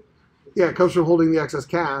part of your. Yeah, it comes from holding the excess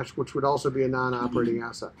cash, which would also be a non-operating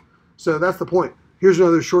asset. So that's the point. Here's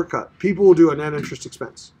another shortcut. People will do a net interest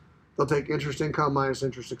expense. They'll take interest income minus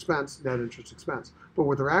interest expense, net interest expense. But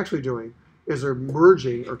what they're actually doing is they're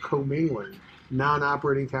merging or commingling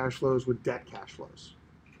non-operating cash flows with debt cash flows,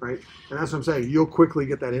 right? And that's what I'm saying. You'll quickly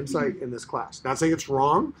get that insight in this class. Not saying it's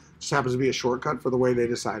wrong, it just happens to be a shortcut for the way they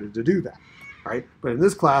decided to do that, right? But in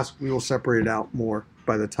this class, we will separate it out more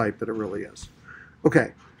by the type that it really is.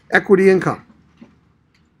 Okay, equity income.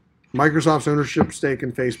 Microsoft's ownership stake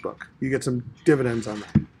in Facebook. You get some dividends on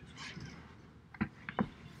that.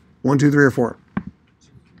 1, 2, 3, or 4.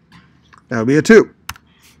 That would be a 2.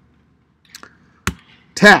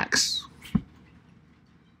 Tax.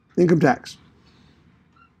 Income tax.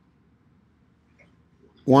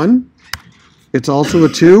 1. It's also a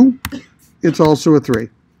 2. It's also a 3.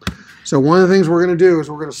 So one of the things we're going to do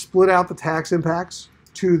is we're going to split out the tax impacts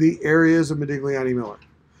to the areas of Modigliani Miller.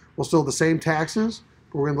 We'll still have the same taxes,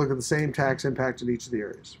 but we're going to look at the same tax impact in each of the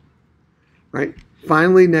areas. Right?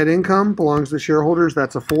 Finally, net income belongs to the shareholders.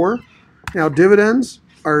 That's a 4. Now, dividends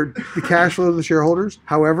are the cash flow of the shareholders.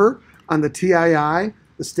 However, on the TII,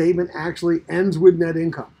 the statement actually ends with net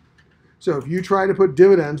income. So if you try to put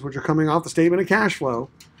dividends, which are coming off the statement of cash flow,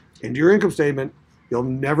 into your income statement, you'll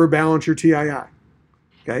never balance your TII.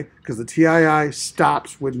 Okay? Because the TII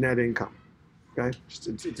stops with net income. Okay? It's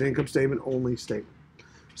an income statement only statement.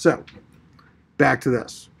 So back to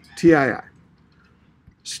this. TII.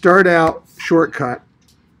 Start out shortcut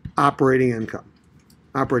operating income,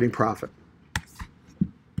 operating profit.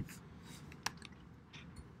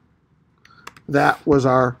 That was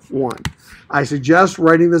our one. I suggest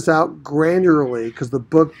writing this out granularly because the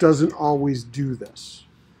book doesn't always do this.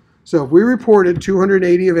 So if we reported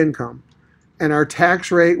 280 of income and our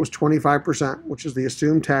tax rate was 25%, which is the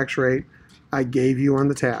assumed tax rate I gave you on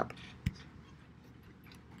the tab.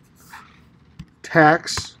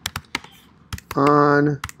 Tax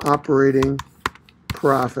on operating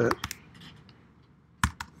profit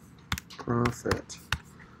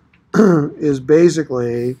is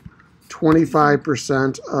basically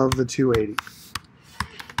 25% of the 280.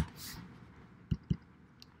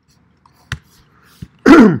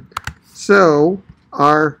 So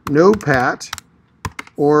our NOPAT,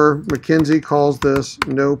 or McKinsey calls this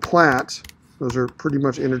NOPLAT, those are pretty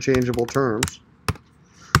much interchangeable terms.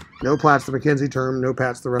 NOPLAT's the McKinsey term,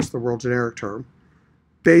 NOPAT's the rest of the world generic term,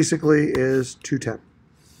 basically is 210.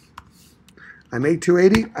 I make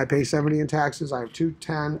 280, I pay 70 in taxes, I have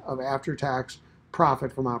 210 of after-tax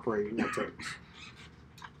profit from operating activities.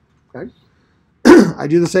 Okay? I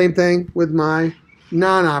do the same thing with my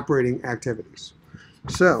non-operating activities.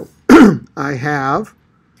 So I have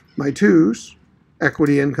my twos,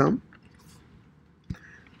 equity income.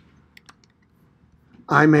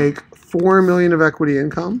 I make $4 million of equity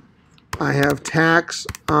income. I have tax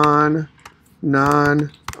on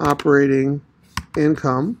non-operating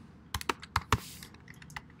income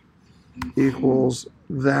equals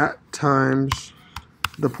that times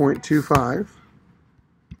the 0.25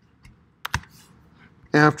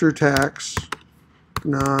 after tax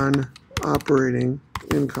non-operating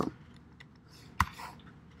income.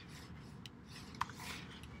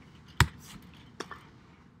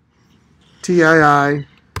 TII,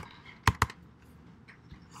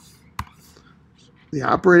 the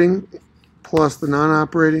operating plus the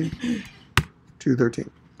non-operating, 213.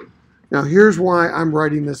 Now here's why I'm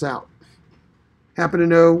writing this out. Happen to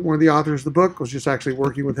know one of the authors of the book, was just actually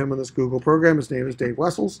working with him on this Google program. His name is Dave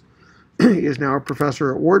Wessels. He is now a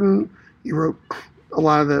professor at Wharton. He wrote a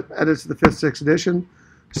lot of the edits of the 5th, 6th edition.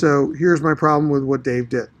 So here's my problem with what Dave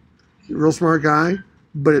did. Real smart guy,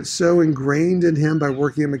 but it's so ingrained in him by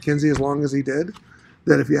working at McKinsey as long as he did,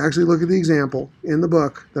 that if you actually look at the example in the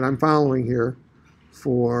book that I'm following here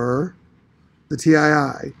for the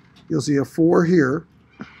TII, you'll see a 4 here,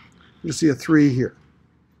 you'll see a 3 here.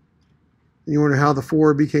 And you wonder how the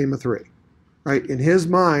 4 became a 3, right? In his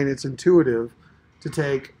mind, it's intuitive to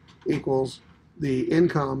take equals the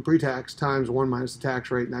income pre-tax times 1 minus the tax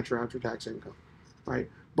rate, and that's your after-tax income, right?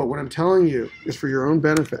 But what I'm telling you is for your own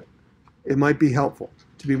benefit. It might be helpful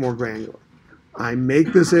to be more granular. I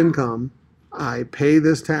make this income, I pay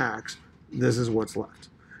this tax, this is what's left.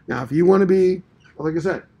 Now, if you want to be, like I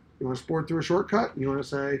said, you want to sport through a shortcut, you want to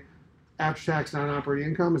say after-tax non-operating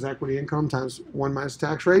income is equity income times 1 minus the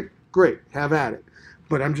tax rate, great, have at it.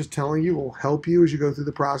 But I'm just telling you, it will help you as you go through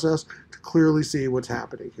the process to clearly see what's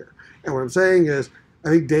happening here. And what I'm saying is, I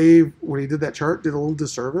think Dave, when he did that chart, did a little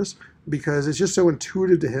disservice because it's just so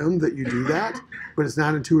intuitive to him that you do that, but it's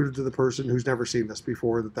not intuitive to the person who's never seen this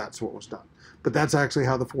before that that's what was done. But that's actually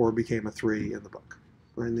how the 4 became a 3 in the book,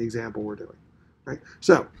 or in the example we're doing. Right?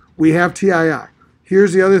 So we have TII.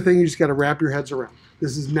 Here's the other thing you just got to wrap your heads around.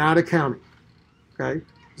 This is not accounting. Okay?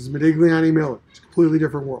 This is Modigliani Miller. It's a completely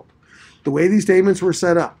different world. The way these statements were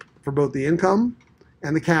set up for both the income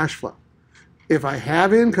and the cash flow. If I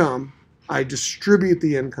have income, I distribute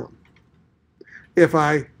the income. If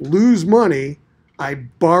I lose money, I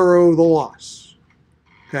borrow the loss.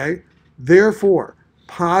 Okay? Therefore,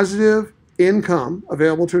 positive income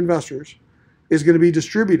available to investors is going to be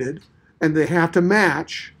distributed, and they have to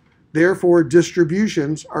match. Therefore,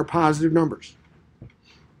 distributions are positive numbers.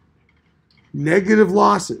 Negative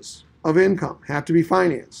losses of income have to be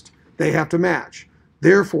financed. They have to match.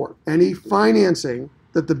 Therefore, any financing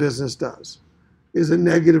that the business does is a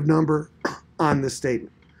negative number on this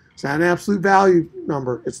statement. It's not an absolute value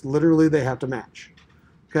number. It's literally they have to match.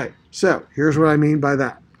 Okay, so here's what I mean by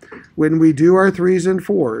that. When we do our 3s and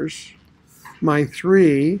 4s, my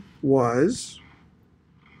 3 was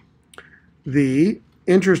the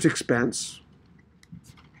interest expense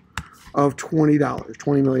of $20,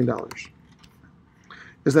 $20 million.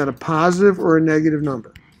 Is that a positive or a negative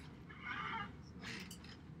number?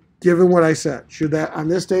 Given what I said, should that on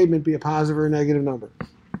this statement be a positive or a negative number?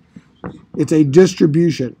 It's a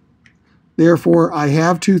distribution. Therefore, I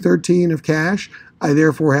have 213 of cash. I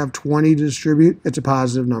therefore have 20 to distribute. It's a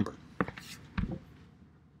positive number.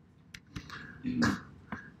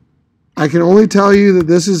 I can only tell you that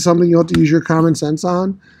this is something you'll have to use your common sense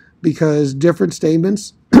on because different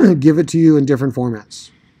statements give it to you in different formats.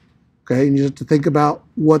 Okay, and you have to think about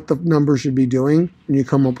what the number should be doing, and you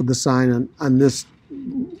come up with the sign on this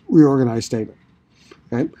reorganized statement.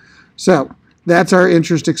 Okay, so that's our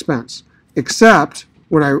interest expense. Except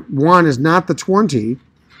what I want is not the 20.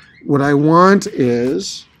 What I want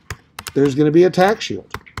is there's going to be a tax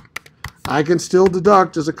shield. I can still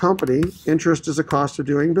deduct as a company interest as a cost of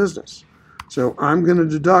doing business. So I'm going to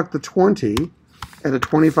deduct the 20 at a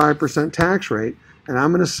 25% tax rate, and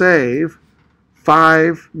I'm going to save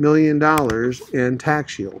 $5 million in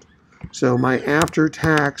tax shield. So my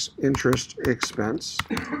after-tax interest expense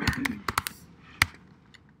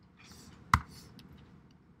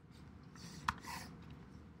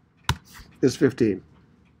is 15.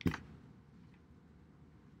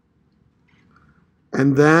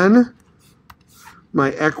 And then my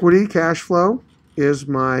equity cash flow is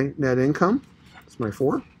my net income. It's my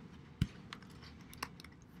 4.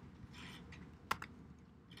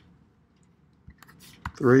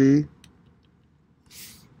 Three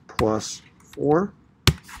plus 4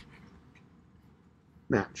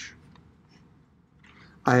 match.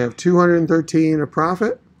 I have 213 of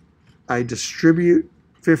profit. I distribute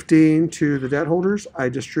 15 to the debt holders. I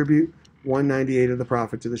distribute 198 of the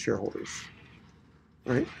profit to the shareholders.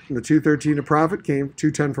 Right? And the 213 of profit came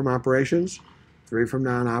 210 from operations, 3 from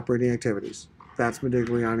non-operating activities. That's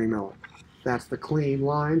Modigliani Miller. That's the clean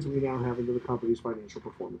lines we now have into the company's financial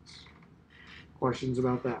performance. Questions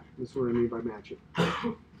about that? This is what I mean by matching.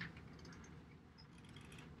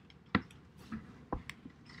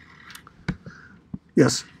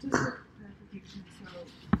 Yes. Just for clarification, so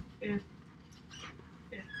if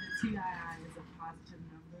the TII is a positive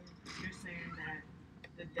number, you're saying that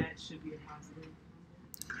the debt should be a positive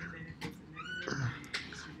number, and then if it's a negative, then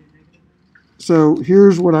it should be a negative number? So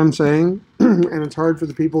here's what I'm saying, and it's hard for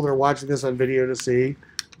the people that are watching this on video to see,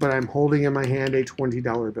 but I'm holding in my hand a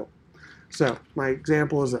 $20 bill. So my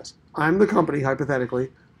example is this. I'm the company, hypothetically.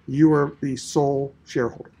 You are the sole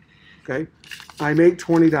shareholder. Okay? I make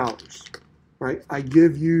 $20. Right? I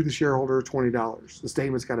give you, the shareholder, $20. The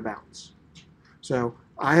statement's got to balance. So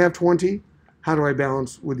I have 20. How do I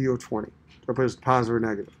balance with you of 20? Do I put it as positive or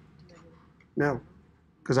negative? No.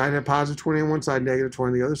 Because I'd have positive 20 on one side, negative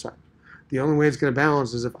 20 on the other side. The only way it's going to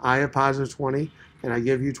balance is if I have positive 20 and I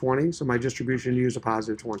give you 20, so my distribution to you is a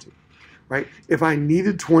positive 20. Right? If I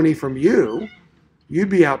needed 20 from you, you'd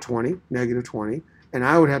be out 20, negative 20, and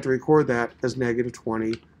I would have to record that as negative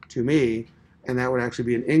 20 to me, and that would actually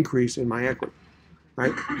be an increase in my equity,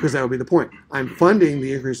 right? Because that would be the point. I'm funding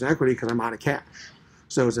the increase in equity because I'm out of cash.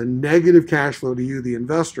 So it's a negative cash flow to you, the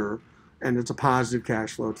investor, and it's a positive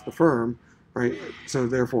cash flow to the firm, right? So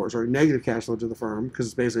therefore, sorry, negative cash flow to the firm because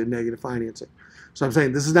it's basically negative financing. So I'm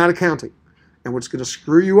saying this is not accounting, and what's going to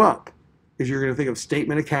screw you up is you're going to think of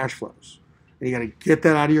statement of cash flows. And you got to get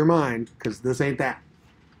that out of your mind because this ain't that.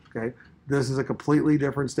 Okay? This is a completely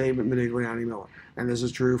different statement, Modigliani Miller. And this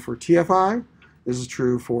is true for TFI. This is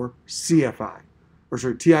true for CFI. Or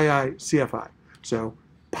sorry, TII, CFI. So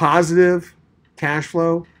positive cash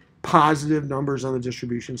flow, positive numbers on the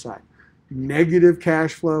distribution side. Negative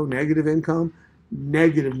cash flow, negative income,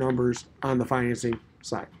 negative numbers on the financing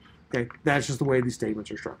side. Okay? That's just the way these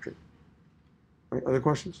statements are structured. All right, other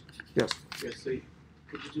questions? Yes. Yeah, so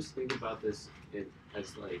could you just think about this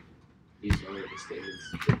as like these are the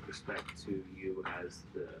statements with respect to you as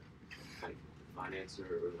the like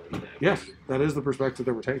financer or like that? Yes, that is the perspective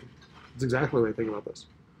that we're taking. That's exactly the way I think about this.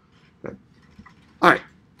 Okay. All right,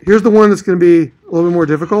 here's the one that's going to be a little bit more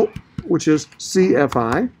difficult, which is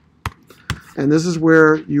CFI. And this is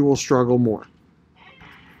where you will struggle more.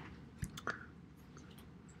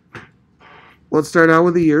 Let's start out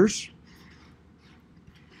with the years.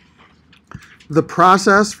 The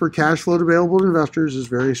process for cash flow available to investors is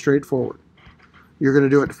very straightforward. You're going to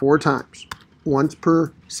do it 4 times, once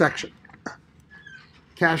per section.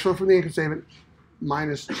 Cash flow from the income statement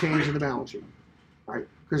minus change in the balance sheet. All right?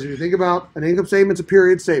 Because if you think about an income statement, it's a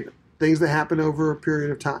period statement, things that happen over a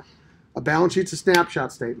period of time. A balance sheet's a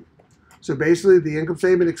snapshot statement. So basically, the income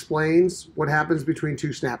statement explains what happens between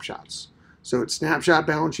 2 snapshots. So it's snapshot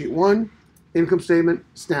balance sheet 1, income statement,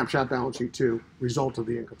 snapshot balance sheet 2, result of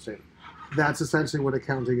the income statement. That's essentially what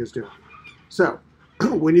accounting is doing. So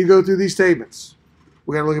when you go through these statements,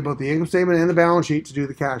 we got to look at both the income statement and the balance sheet to do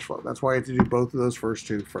the cash flow. That's why you have to do both of those first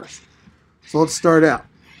 2 first. So let's start out.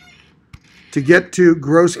 To get to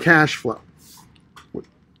gross cash flow,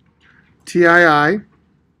 TII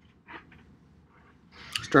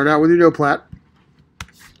Start out with your no plat.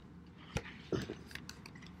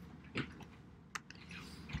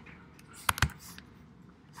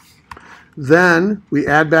 Then we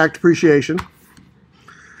add back depreciation,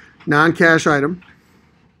 non-cash item.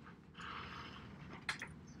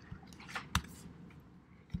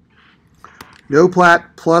 No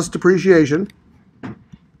plat plus depreciation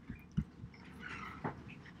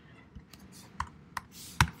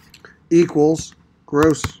equals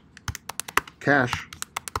gross cash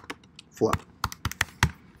flow.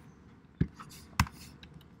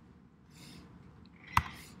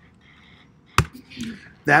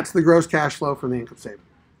 That's the gross cash flow from the income statement.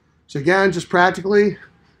 So again, just practically,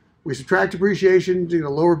 we subtract depreciation due to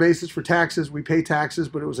lower basis for taxes. We pay taxes,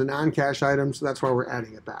 but it was a non-cash item, so that's why we're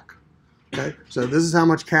adding it back. Okay, so this is how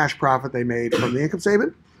much cash profit they made from the income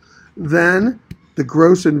statement. Then the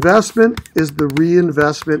gross investment is the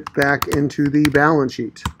reinvestment back into the balance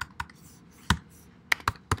sheet.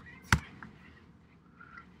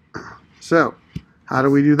 So how do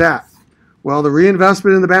we do that? Well, the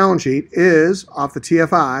reinvestment in the balance sheet is, off the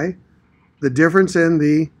TFI, the difference in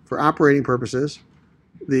the, for operating purposes,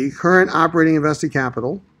 the current operating invested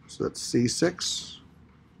capital, so that's C6,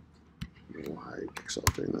 why Excel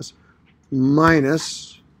doing this,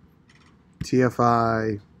 minus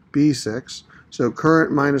TFI B6, so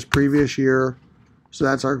current minus previous year, so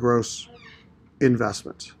that's our gross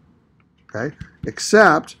investment, okay?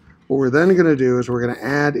 Except, what we're then going to do is we're going to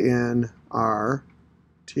add in our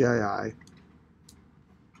TII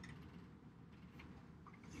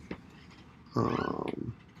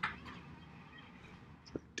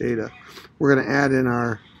data. We're going to add in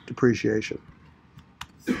our depreciation.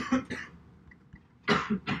 It's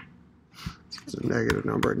a negative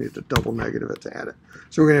number. I need to double negative it to add it.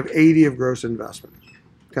 So we're going to have 80 of gross investment.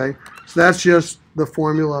 Okay, so that's just the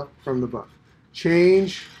formula from the book.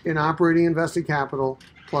 Change in operating invested capital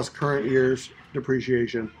plus current year's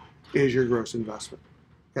depreciation is your gross investment.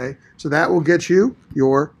 Okay, so that will get you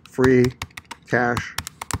your free cash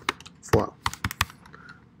flow,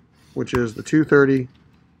 which is the 230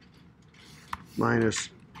 minus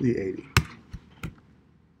the 80.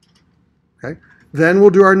 Okay, then we'll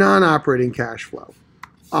do our non-operating cash flow.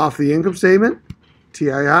 Off the income statement,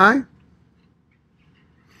 TII.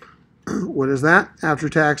 What is that?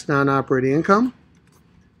 After-tax non-operating income.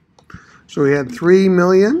 So we had $3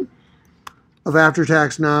 million of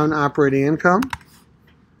after-tax non-operating income.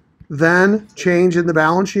 Then change in the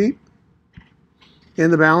balance sheet. In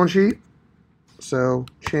the balance sheet, so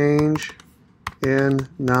change in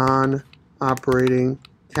non-operating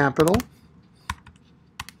capital.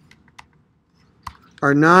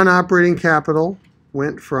 Our non-operating capital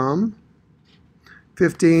went from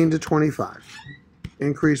 15 to 25,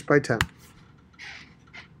 increased by 10.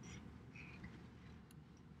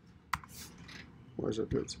 What is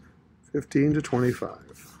it? It's 15 to 25,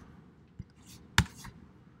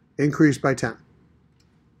 increased by 10.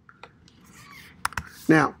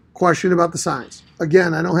 Now, question about the signs.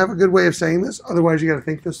 Again, I don't have a good way of saying this, otherwise you got to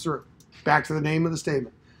think this through. Back to the name of the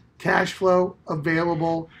statement. Cash flow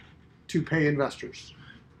available to pay investors,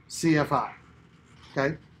 CFI,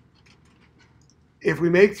 okay? If we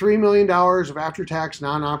make $3 million of after-tax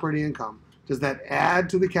non-operating income, does that add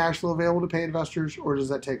to the cash flow available to pay investors, or does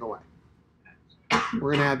that take away?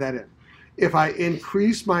 We're going to add that in. If I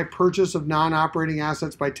increase my purchase of non-operating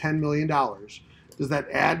assets by $10 million, does that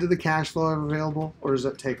add to the cash flow available, or does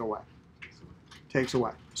that take away? Takes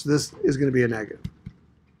away. So this is going to be a negative.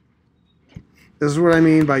 This is what I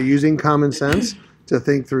mean by using common sense to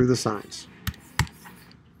think through the signs.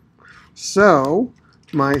 So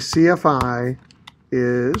my CFI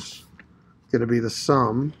is going to be the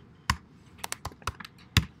sum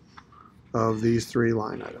of these three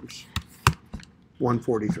line items,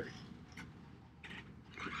 143.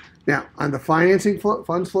 Now, on the financing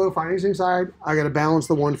funds flow financing side, I got to balance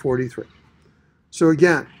the 143. So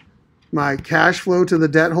again, my cash flow to the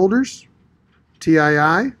debt holders,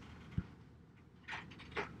 TII,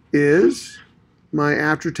 is my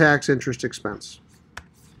after-tax interest expense.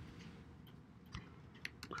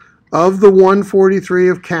 Of the 143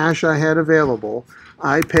 of cash I had available,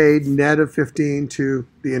 I paid net of 15 to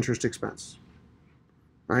the interest expense.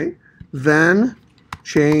 Right? Then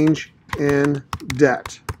change in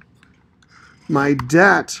debt. My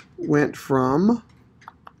debt went from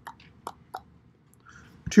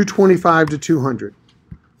 225 to 200.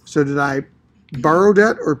 So did I borrow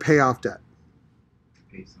debt or pay off debt?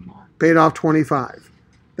 Paid off 25.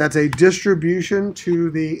 That's a distribution to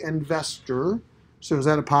the investor. So is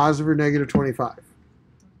that a positive or negative 25?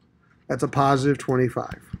 That's a positive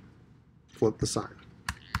 25. Flip the sign.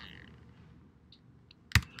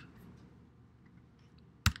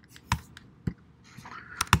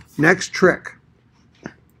 Next trick,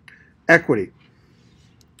 equity.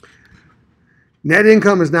 Net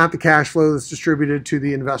income is not the cash flow that's distributed to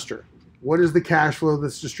the investor. What is the cash flow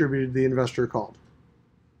that's distributed to the investor called?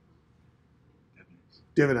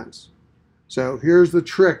 Dividends. So here's the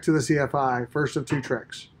trick to the CFI, first of two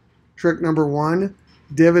tricks. Trick number one,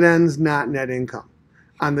 dividends, not net income.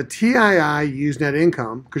 On the TII, you use net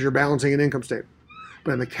income because you're balancing an income statement.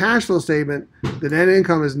 But in the cash flow statement, the net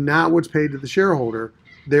income is not what's paid to the shareholder.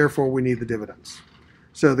 Therefore, we need the dividends.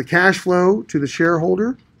 So the cash flow to the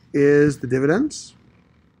shareholder is the dividends.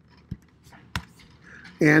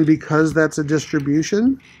 And because that's a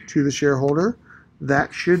distribution to the shareholder,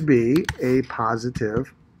 that should be a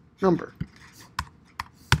positive number.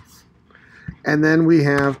 And then we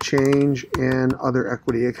have change in other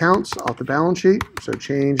equity accounts off the balance sheet. So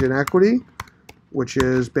change in equity, which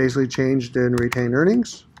is basically changed in retained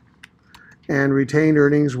earnings. And retained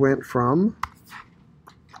earnings went from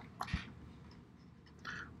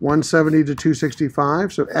 170 to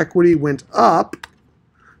 265. So equity went up.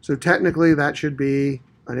 So technically that should be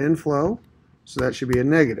an inflow. So that should be a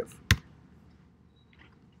negative.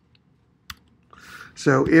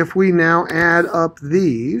 So if we now add up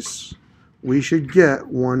these, we should get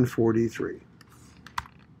 143.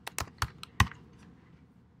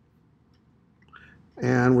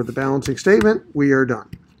 And with the balancing statement, we are done.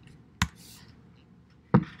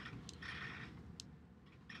 I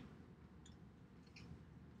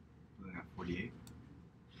got 48.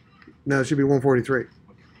 No, it should be 143.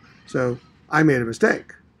 So I made a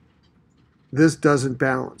mistake. This doesn't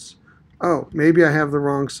balance. Oh, maybe I have the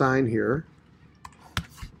wrong sign here.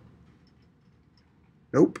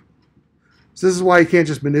 Nope. So this is why you can't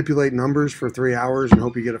just manipulate numbers for 3 hours and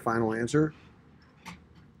hope you get a final answer.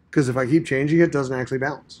 Because if I keep changing it, it doesn't actually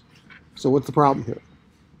balance. So what's the problem here?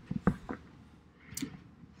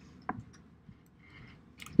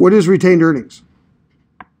 What is retained earnings?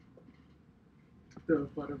 The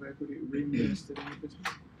part of equity reinvested in the business.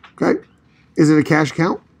 Okay. Is it a cash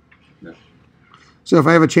account? No. So if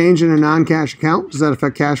I have a change in a non-cash account, does that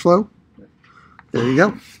affect cash flow? No. There you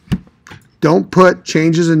go. Don't put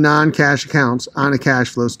changes in non-cash accounts on a cash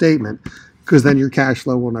flow statement because then your cash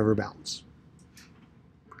flow will never balance.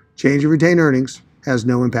 Change in retained earnings has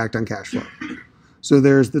no impact on cash flow. So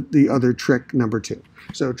there's the other trick number two.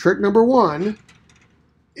 So trick number one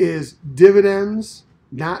is dividends,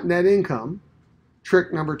 not net income.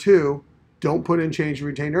 Trick number two, don't put in change in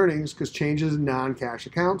retained earnings because changes in non-cash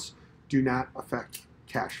accounts do not affect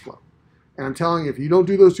cash flow. And I'm telling you, if you don't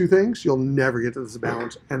do those two things, you'll never get to this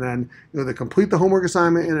balance. And then you'll either complete the homework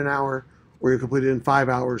assignment in an hour or you'll complete it in 5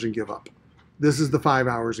 hours and give up. This is the 5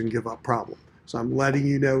 hours and give up problem. So I'm letting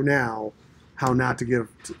you know now how not to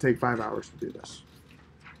take 5 hours to do this.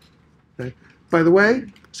 Okay. By the way,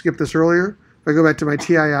 skipped this earlier. If I go back to my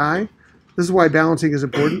TII, this is why balancing is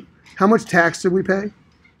important. How much tax did we pay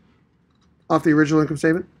off the original income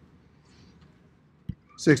statement?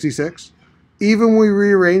 66. Even when we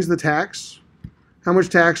rearrange the tax, how much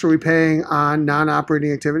tax are we paying on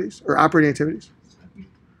non-operating activities or operating activities?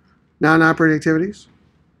 Non-operating activities.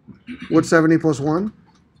 What's 70 plus 1?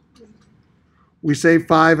 We save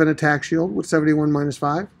 5 in a tax shield. What's 71 minus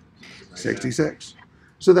 5? 66.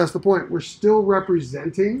 So that's the point. We're still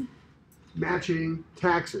representing matching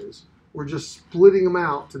taxes. We're just splitting them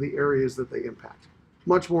out to the areas that they impact.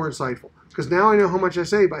 Much more insightful. Because now I know how much I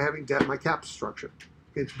save by having debt in my cap structure.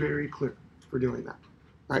 It's very clear for doing that.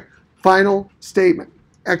 All right. Final statement.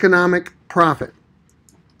 Economic profit.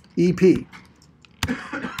 EP.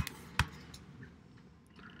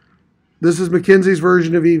 This is McKinsey's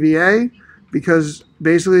version of EVA because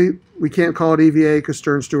basically we can't call it EVA because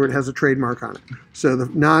Stern Stewart has a trademark on it. So the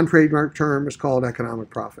non-trademark term is called economic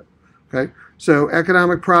profit. Okay. So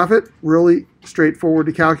economic profit, really straightforward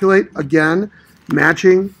to calculate. Again,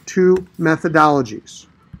 matching two methodologies.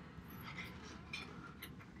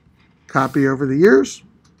 Copy over the years.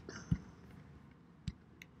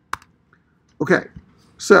 Okay,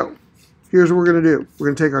 so here's what we're going to do. We're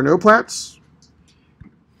going to take our no-plats.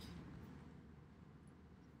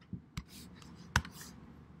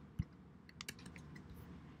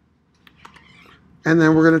 And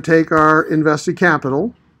then we're going to take our invested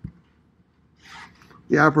capital,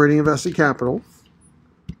 the operating invested capital,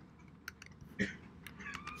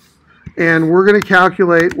 and we're going to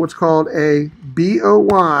calculate what's called a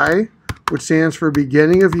BOY, which stands for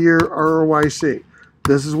beginning of year ROIC.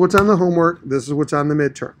 This is what's on the homework. This is what's on the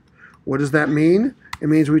midterm. What does that mean? It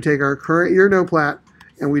means we take our current year no-plat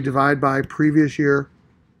and we divide by previous year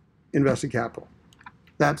invested capital.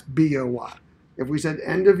 That's BOY. If we said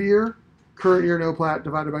end of year, current year no-plat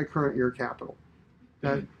divided by current year capital.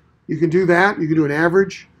 Okay? You can do that. You can do an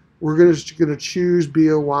average. We're going to choose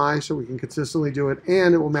BOY so we can consistently do it,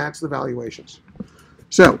 and it will match the valuations.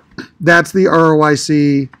 So that's the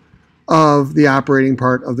ROIC of the operating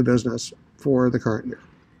part of the business for the current year.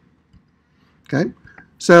 Okay,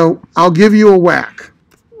 so I'll give you a whack.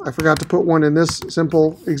 I forgot to put one in this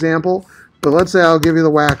simple example, but let's say I'll give you the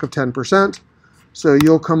whack of 10%. So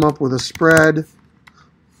you'll come up with a spread,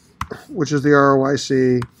 which is the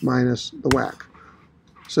ROIC minus the whack.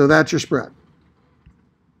 So that's your spread.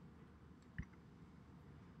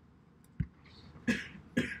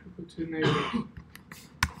 Two negatives.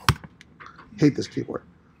 Hate this keyboard.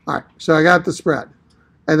 All right, so I got the spread.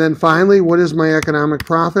 And then finally, what is my economic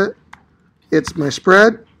profit? It's my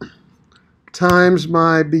spread times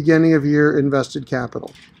my beginning of year invested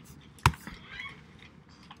capital.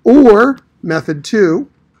 Or method 2,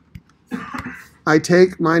 I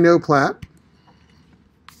take my no-plat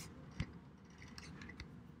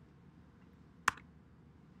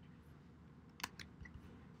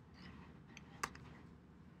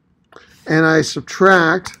and I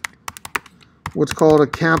subtract what's called a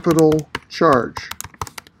capital charge.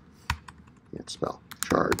 Can't spell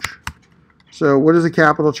charge. So what is a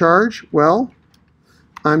capital charge? Well,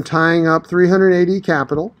 I'm tying up 380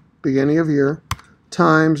 capital, beginning of year,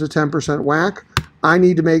 times a 10% whack. I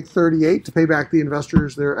need to make 38 to pay back the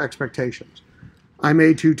investors their expectations. I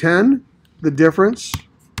made 210. The difference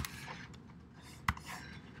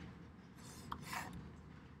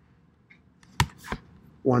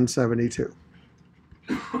 $172.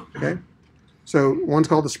 Okay? So one's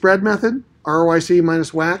called the spread method, ROIC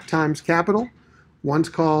minus WACC times capital. One's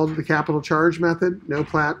called the capital charge method, no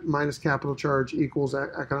plat minus capital charge equals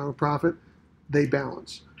economic profit. They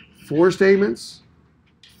balance. 4 statements,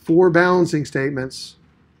 4 balancing statements.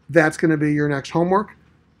 That's going to be your next homework.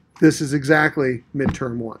 This is exactly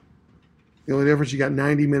midterm 1. The only difference, you got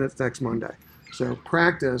 90 minutes next Monday. So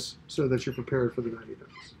practice so that you're prepared for the 90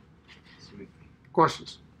 minutes. Sweet.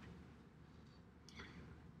 Questions?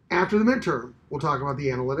 After the midterm, we'll talk about the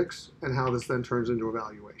analytics and how this then turns into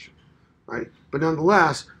evaluation, right? But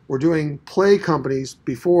nonetheless, we're doing play companies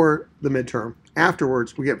before the midterm.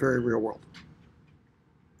 Afterwards, we get very real world.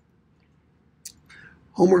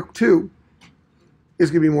 Homework 2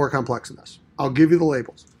 is going to be more complex than this. I'll give you the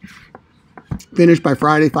labels. Finish by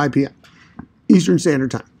Friday, 5 p.m. Eastern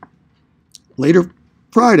Standard Time. Later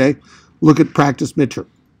Friday, look at practice midterm.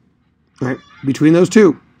 Right? Between those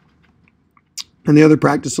two and the other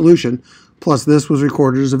practice solution, plus this was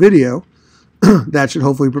recorded as a video, that should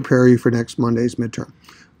hopefully prepare you for next Monday's midterm.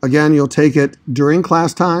 Again, you'll take it during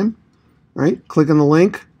class time, right? Click on the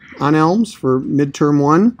link on Elms for midterm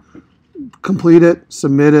 1, complete it,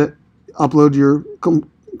 submit it, upload your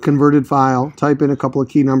converted file, type in a couple of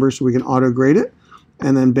key numbers so we can auto grade it,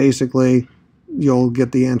 and then basically you'll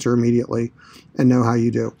get the answer immediately and know how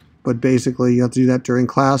you do. But basically you have to do that during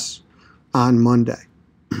class on Monday,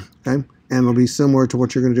 okay? And it'll be similar to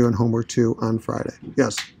what you're going to do in homework 2 on Friday.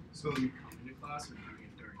 Yes? So you come into class or doing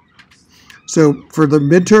it during class? So for the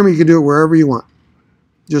midterm, you can do it wherever you want,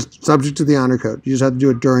 just subject to the honor code. You just have to do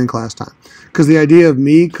it during class time. Because the idea of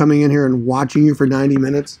me coming in here and watching you for 90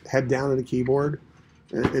 minutes, head down at a keyboard,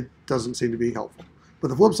 it doesn't seem to be helpful. But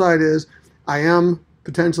the flip side is I am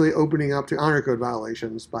potentially opening up to honor code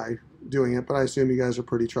violations by doing it, but I assume you guys are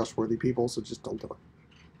pretty trustworthy people, so just don't do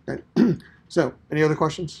it. Okay? So, any other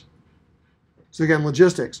questions? So again,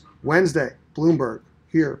 logistics, Wednesday, Bloomberg,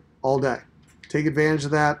 here, all day. Take advantage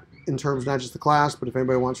of that in terms of not just the class, but if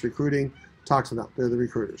anybody wants recruiting, talk to them. They're the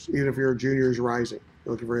recruiters. Even if you're juniors rising,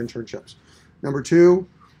 you're looking for internships. Number 2,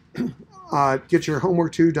 get your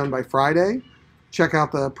homework 2 done by Friday. Check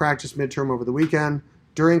out the practice midterm over the weekend.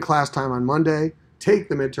 During class time on Monday, take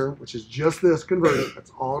the midterm, which is just this converted.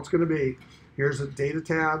 That's all it's going to be. Here's a data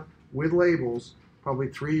tab with labels, probably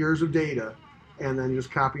 3 years of data, and then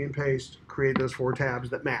just copy and paste, create those 4 tabs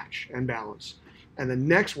that match and balance. And then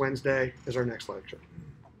next Wednesday is our next lecture.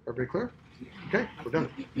 Everybody clear? Okay, we're done.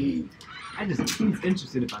 I just seems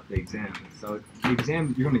interested about the exam. So the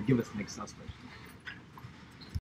exam, you're going to give us an Excel spreadsheet.